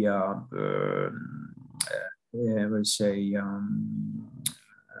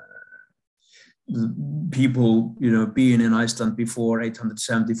 people, being in Iceland before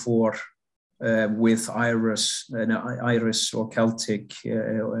 874 with Irish or Celtic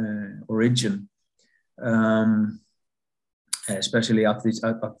origin. Especially at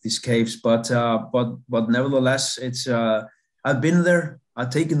these caves, but nevertheless, it's I've been there. I've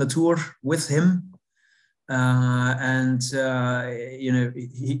taken the tour with him, and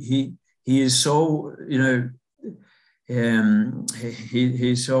he is so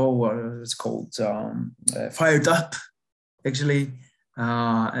he's so it's called fired up, actually,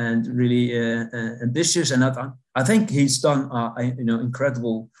 and really ambitious, and I think he's done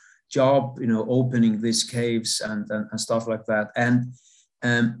incredible job, opening these caves and stuff like that, and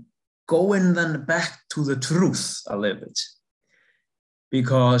going then back to the truth a little bit,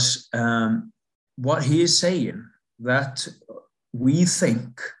 because what he is saying, that we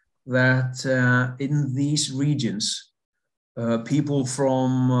think that in these regions, people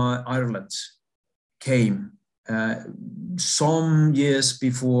from Ireland came some years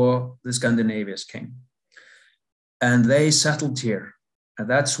before the Scandinavians came, and they settled here. And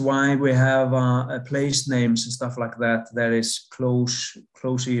that's why we have place names and stuff like that that is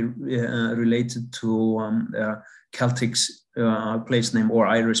closely related to Celtic place name or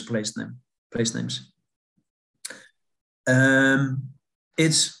Irish place names.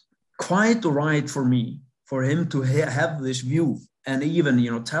 It's quite right for him to have this view, and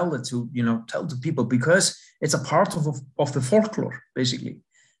even tell it to people, because it's a part of the folklore. Basically,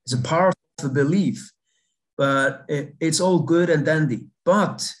 it's a part of the belief. But it's all good and dandy.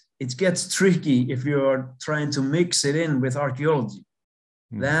 But it gets tricky if you're trying to mix it in with archaeology.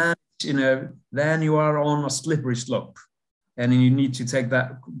 Then you are on a slippery slope, and you need to take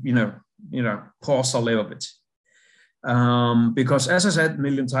that pause a little bit, because, as I said a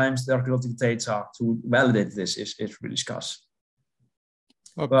million times, the archaeological data to validate this is really scarce.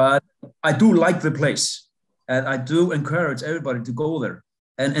 Okay. But I do like the place, and I do encourage everybody to go there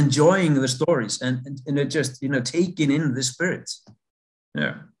and enjoying the stories and just taking in the spirit.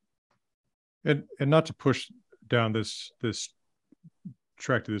 And not to push down this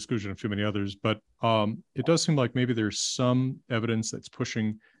track to the exclusion of too many others, but it does seem like maybe there's some evidence that's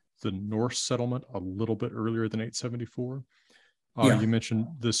pushing the Norse settlement a little bit earlier than 874. You mentioned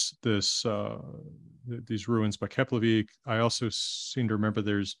these ruins by Keflavik. I also seem to remember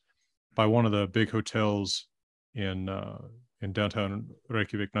there's by one of the big hotels in downtown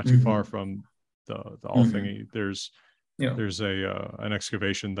Reykjavik, not too far from the Alþingi. There's an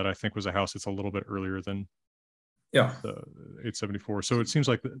excavation that I think was a house that's a little bit earlier than the 874. So it seems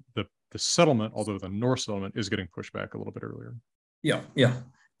like the settlement, although the Norse settlement, is getting pushed back a little bit earlier.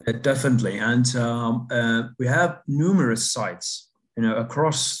 Definitely. And we have numerous sites,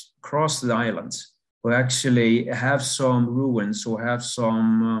 across the island. We actually have some ruins or have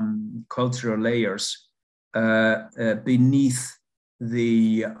some cultural layers beneath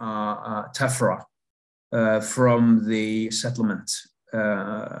the tephra from the settlement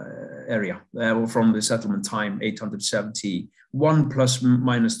area, or from the settlement time, 871 plus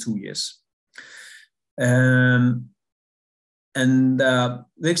minus 2 years.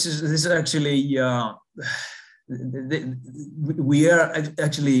 This is actually, we are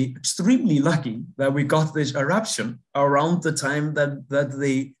actually extremely lucky that we got this eruption around the time that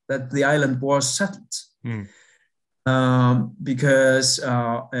the island was settled, because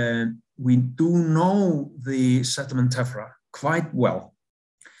we do know the settlement tephra quite well.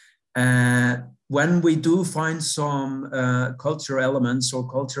 When we do find some cultural elements or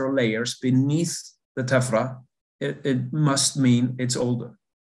cultural layers beneath the tephra, it must mean it's older.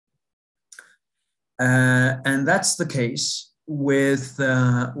 And that's the case with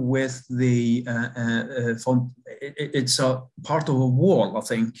the font. It's a part of a wall, I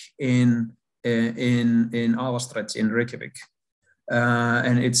think, in Aðalstræti in Reykjavik,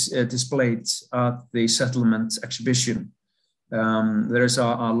 and it's displayed at the settlement exhibition. There is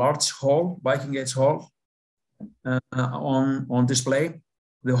a large hall, Viking Age hall, on display.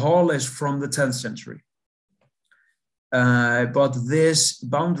 The hall is from the 10th century, but this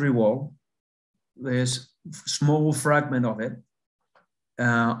boundary wall, this small fragment of it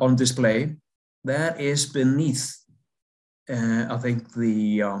on display, that is beneath, I think,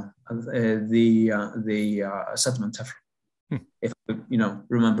 the settlement tephra, if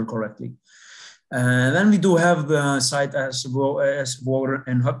remember correctly. Then we do have the site as water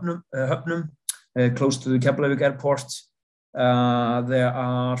in Höfnum, close to the Keflavík airport. There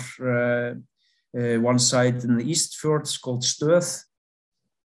are one site in the East Fjords called Stöð.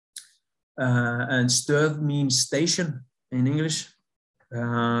 And Stöð means station in English.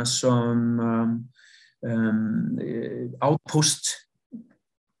 Some outpost,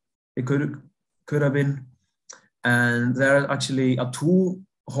 it could have been. And there are actually 2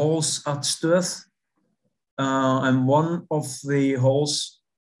 halls at Stöð. And one of the halls,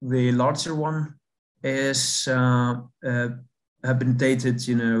 the larger one, is have been dated,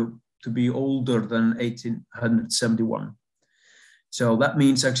 to be older than 1871. So that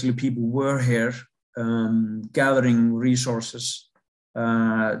means actually people were here gathering resources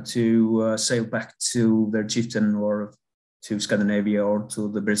to sail back to their chieftain, or to Scandinavia, or to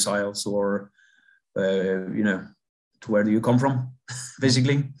the British Isles, or to where do you come from,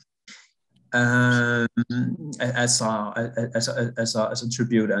 basically, as a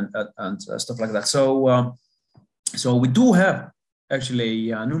tribute and stuff like that. So we do have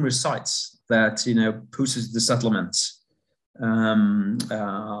actually numerous sites that pushes the settlements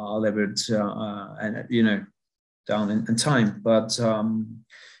levered and down in time, but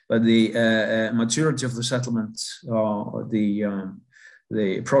the majority of the settlement,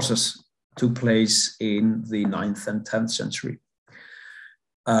 the process took place in the 9th and 10th century.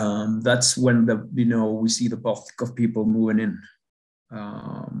 That's when we see the bulk of people moving in.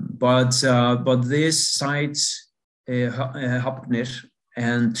 But these sites, Hafnir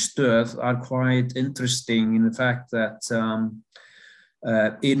and Stöð, are quite interesting in the fact that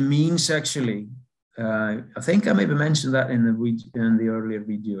it means actually, I think I maybe mentioned that in the earlier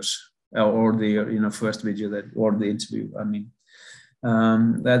videos, or the first video or the interview. I mean,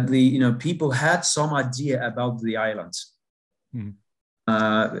 that the people had some idea about the island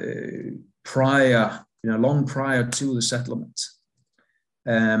prior, long prior to the settlement.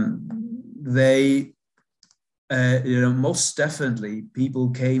 They most definitely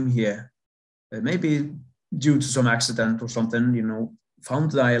people came here, maybe due to some accident or something,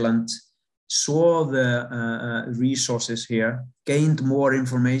 found the island, saw the resources here, gained more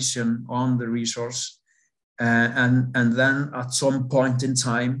information on the resource, and then at some point in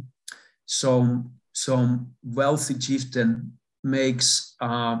time, some wealthy chieftain makes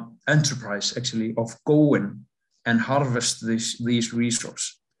enterprise actually of going and harvest these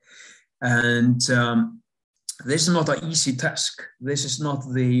resources. And this is not an easy task. This is not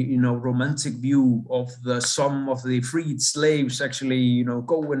the romantic view of some of the freed slaves actually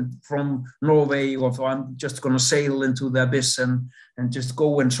going from Norway, or I'm just going to sail into the abyss and just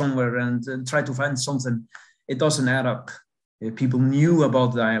go in somewhere and try to find something. It doesn't add up. people knew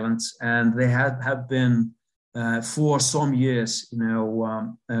about the islands, and they have been for some years,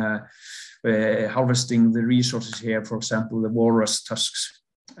 harvesting the resources here. For example, the walrus tusks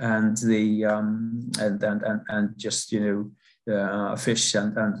and the and just fish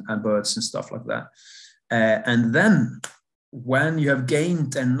and birds and stuff like that. And then when you have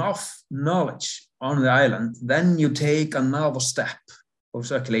gained enough knowledge on the island, then you take another step.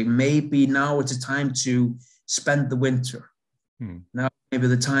 Exactly. Maybe now it's a time to spend the winter. Now maybe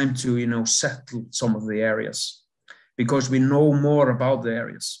the time to settle some of the areas, because we know more about the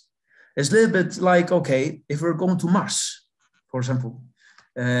areas. It's a little bit like, okay, if we're going to Mars, for example,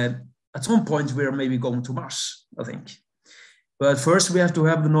 at some point we're maybe going to Mars, I think. But first we have to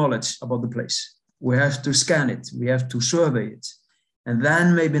have the knowledge about the place. We have to scan it. We have to survey it. And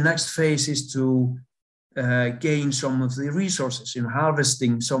then maybe next phase is to gain some of the resources,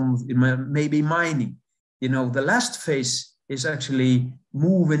 harvesting some, maybe mining. The last phase is actually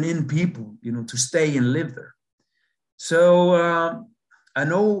moving in people, to stay and live there. So I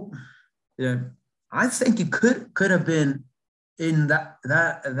know, I think it could have been in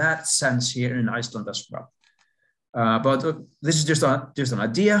that sense here in Iceland as well. But this is just an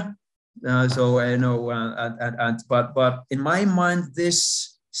idea. So I know, but in my mind,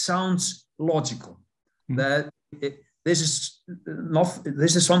 this sounds logical. That this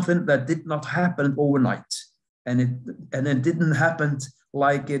is something that did not happen overnight. And it didn't happen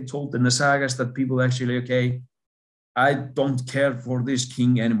like it told in the sagas, that people actually, okay, I don't care for this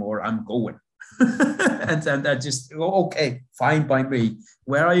king anymore, I'm going. and I just, okay, fine by me.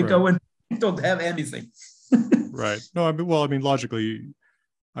 Where are you going? You don't have anything. Right. No, I mean, logically,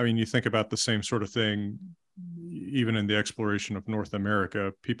 you think about the same sort of thing, even in the exploration of North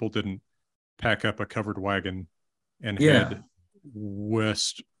America. People didn't pack up a covered wagon and head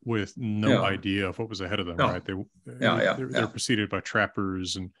west with no idea of what was ahead of them, right? They're preceded by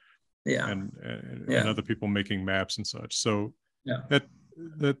trappers and other people making maps and such. So that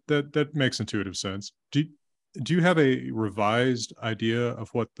makes intuitive sense. Do you have a revised idea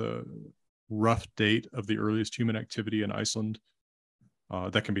of what the rough date of the earliest human activity in Iceland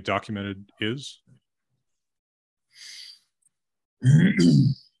that can be documented is?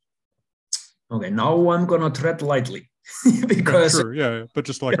 Okay, now I'm gonna tread lightly. Because but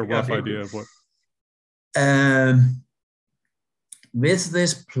just like a rough idea of what. With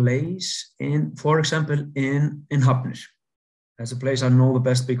this place, for example, in Hafnir, that's a place I know the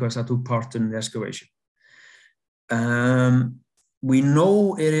best because I took part in the excavation. We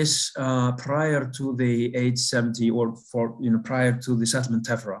know it is prior to the 870 or prior to the settlement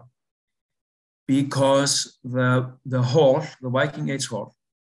Tefra, because the hall, the Viking Age hall,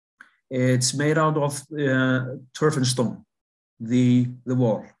 it's made out of turf and stone, the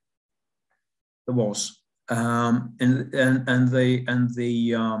walls, and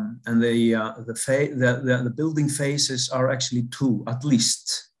the building faces are actually two at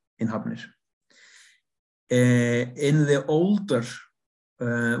least in Hafnir. In the older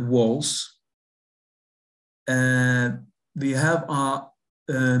walls, we have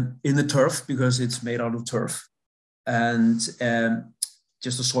in the turf, because it's made out of turf and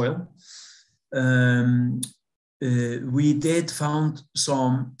just the soil. We did found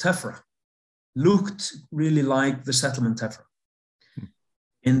some tephra, looked really like the settlement tephra.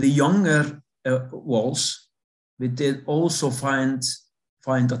 In the younger walls, we did also find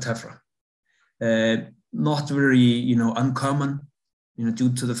a tephra. Not very, uncommon,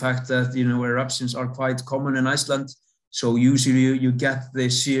 due to the fact that, eruptions are quite common in Iceland. So usually you get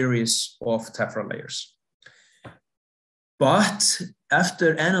this series of tephra layers. But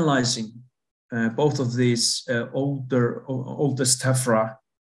after analyzing both of these oldest tephra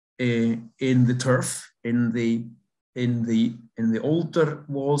in the turf, in the older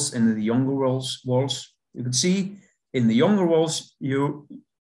walls and in the younger walls, you can see in the younger walls you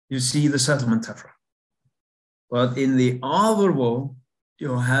see the settlement tephra. But in the other wall,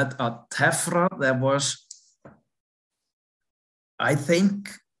 you had a tephra that was, I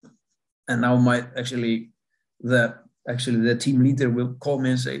think, and now the team leader will call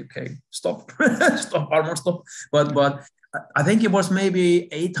me and say, okay, stop, stop, Ármann, stop. But I think it was maybe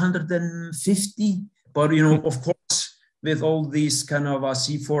 850. But, of course, with all these kind of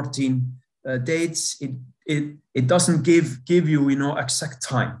C14 dates, it doesn't give you, exact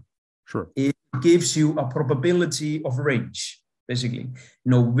time. Sure. It gives you a probability of range, basically.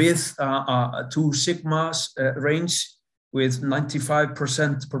 With 2 sigmas range, with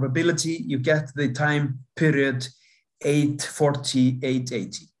 95% probability, you get the time period 840,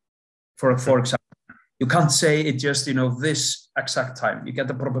 880, for example. You can't say it just, this exact time. You get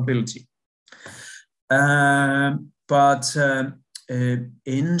the probability. But but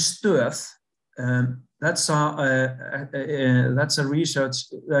in Stöð, that's a research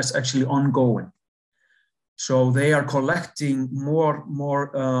that's actually ongoing. So they are collecting more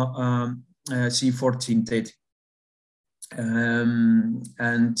C14 data.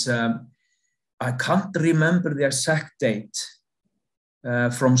 I can't remember the exact date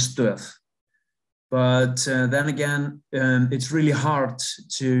from Stöð, but then again, it's really hard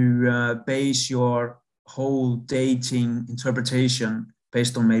to base your whole dating interpretation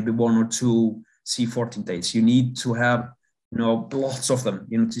based on maybe one or two C14 dates. You need to have, lots of them,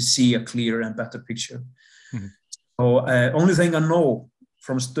 to see a clear and better picture. Mm-hmm. So only thing I know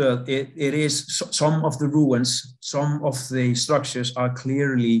from Stöð, it is some of the ruins, some of the structures are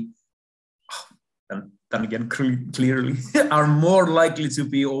clearly, then again, clearly are more likely to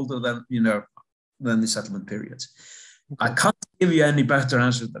be older than the settlement periods. Okay. I can't give you any better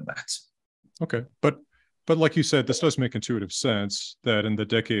answer than that. Okay, but like you said, this does make intuitive sense that in the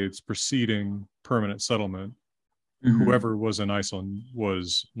decades preceding permanent settlement, mm-hmm. whoever was in Iceland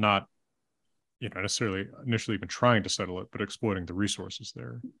was not, necessarily initially even trying to settle it, but exploiting the resources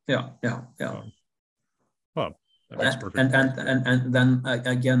there. Yeah. Well, that makes perfect sense. And then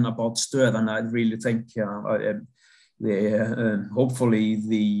again about Stöð, and I really think hopefully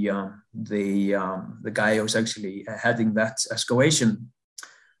the guy who's actually heading that excavation.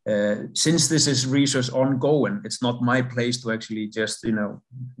 Since this is research ongoing, it's not my place to actually just,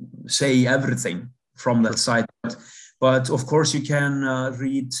 say everything from that side. But of course, you can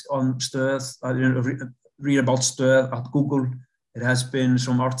read on Stöð, read about Stöð at Google. It has been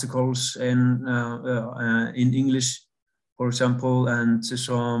some articles in English, for example, and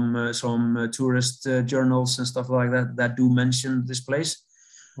some tourist journals and stuff like that do mention this place.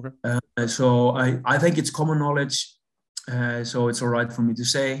 Okay. So I think it's common knowledge. So it's all right for me to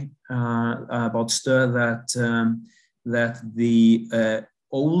say about Stöð that the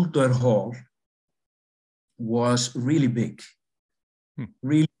older hall was really big,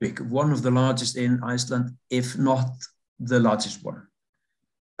 one of the largest in Iceland, if not the largest one.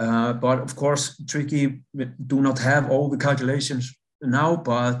 But of course, tricky, we do not have all the calculations now,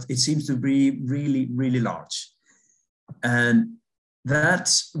 but it seems to be really, really large. And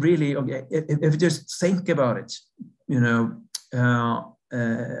that's really, okay, if you just think about it,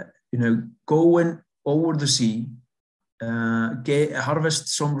 going over the sea, harvest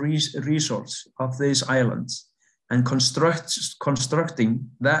some resource of these islands and constructing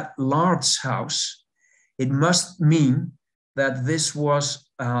that large house, it must mean that this was,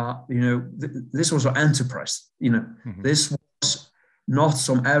 this was an enterprise. Mm-hmm. This was not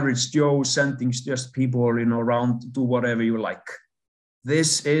some average Joe sending just people, around to do whatever you like.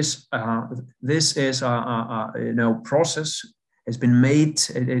 This is a process. It's been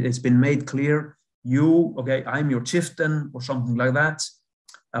made clear. I'm your chieftain or something like that.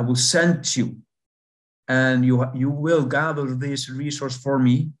 I will send you, and you will gather this resource for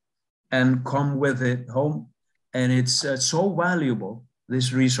me, and come with it home. And it's so valuable,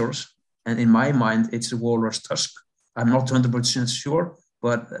 this resource. And in my mind, it's a walrus tusk. I'm not 100% sure,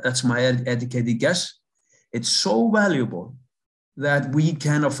 but that's my educated guess. It's so valuable that we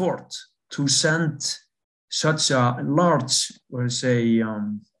can afford to send such a large,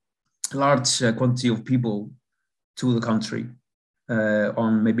 large quantity of people to the country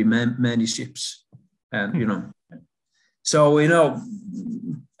on maybe many ships, and so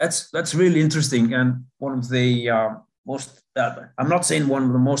that's really interesting, and one of the most. I'm not saying one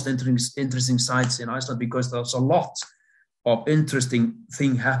of the most interesting sites in Iceland, because there's a lot of interesting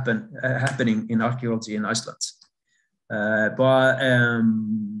thing happening in archaeology in Iceland.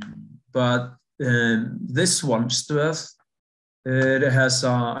 But this one, Stöð, it has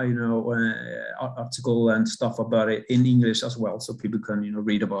article and stuff about it in English as well, so people can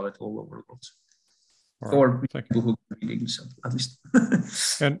read about it all over the world, or people who can read English at least.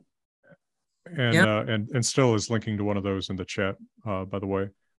 and still is linking to one of those in the chat, by the way.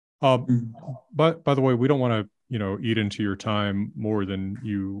 But by the way, we don't want to eat into your time more than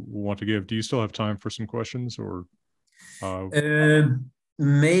you want to give. Do you still have time for some questions, or?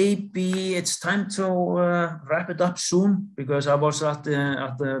 Maybe it's time to wrap it up soon, because I was at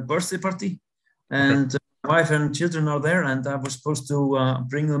the birthday party, and my wife and children are there, and I was supposed to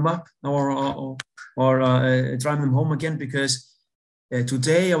bring them up or drive them home again, because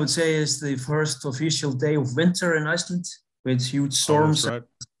today I would say is the first official day of winter in Iceland, with huge storms,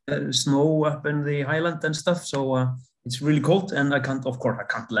 snow up in the highland and stuff. So it's really cold, and I can't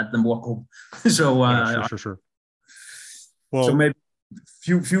let them walk home. So sure. Well, so maybe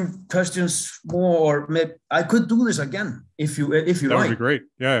few questions more, or maybe I could do this again if you that like. Would be great.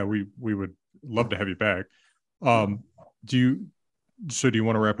 Yeah, we would love to have you back. do you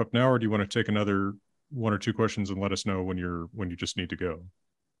want to wrap up now, or do you want to take another one or two questions and let us know when you just need to go?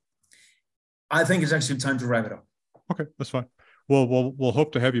 I think it's actually time to wrap it up. Okay, that's fine. Well, we'll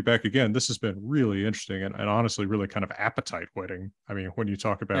hope to have you back again. This has been really interesting and honestly really kind of appetite whetting. I mean, when you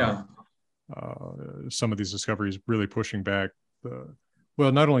talk about some of these discoveries really pushing back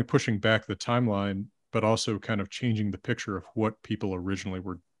not only pushing back the timeline, but also kind of changing the picture of what people originally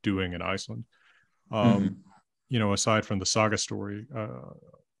were doing in Iceland. You know, aside from the saga story,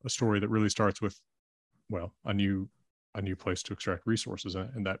 a story that really starts with, well, a new place to extract resources,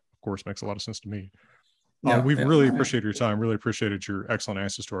 and that of course makes a lot of sense to me. We've really appreciated your time, really appreciated your excellent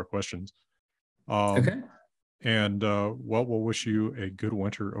answers to our questions. Okay. And we'll wish you a good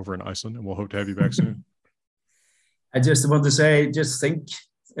winter over in Iceland, and we'll hope to have you back soon. I just want to say,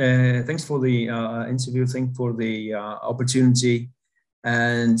 thanks for the interview, thanks for the opportunity,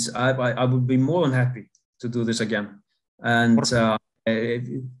 and I would be more than happy to do this again, and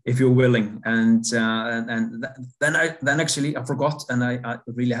if you're willing. And then actually I forgot, and I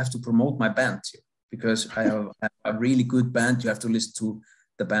really have to promote my band here, because I have a really good band. You have to listen to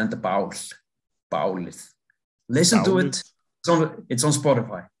the band, the Bálið. Listen to it. It's on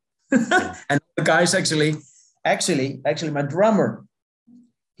Spotify. And the guys actually, my drummer,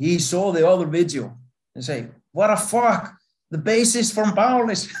 he saw the other video and say, "What the fuck? The bassist from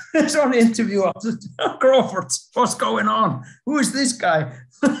Bálið is on the interview of Crawford. What's going on? Who is this guy?"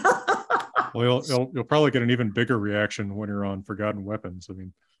 Well, you'll probably get an even bigger reaction when you're on Forgotten Weapons. I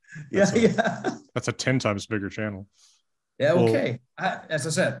mean, that's a 10 times bigger channel. Yeah, okay. As I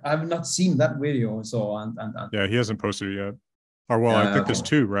said, I've not seen that video, so yeah, he hasn't posted it yet. Or well, I think there's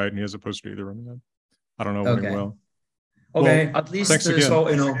two, right? And he hasn't posted either one yet. I don't know when he will. Okay, at least thanks again. So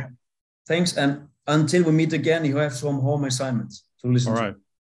thanks, and until we meet again, you have some home assignments to listen to. All right,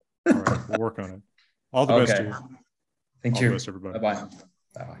 we'll work on it. All the best to you. Thank you. All the best, everybody. Bye-bye.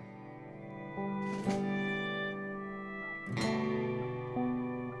 Bye-bye.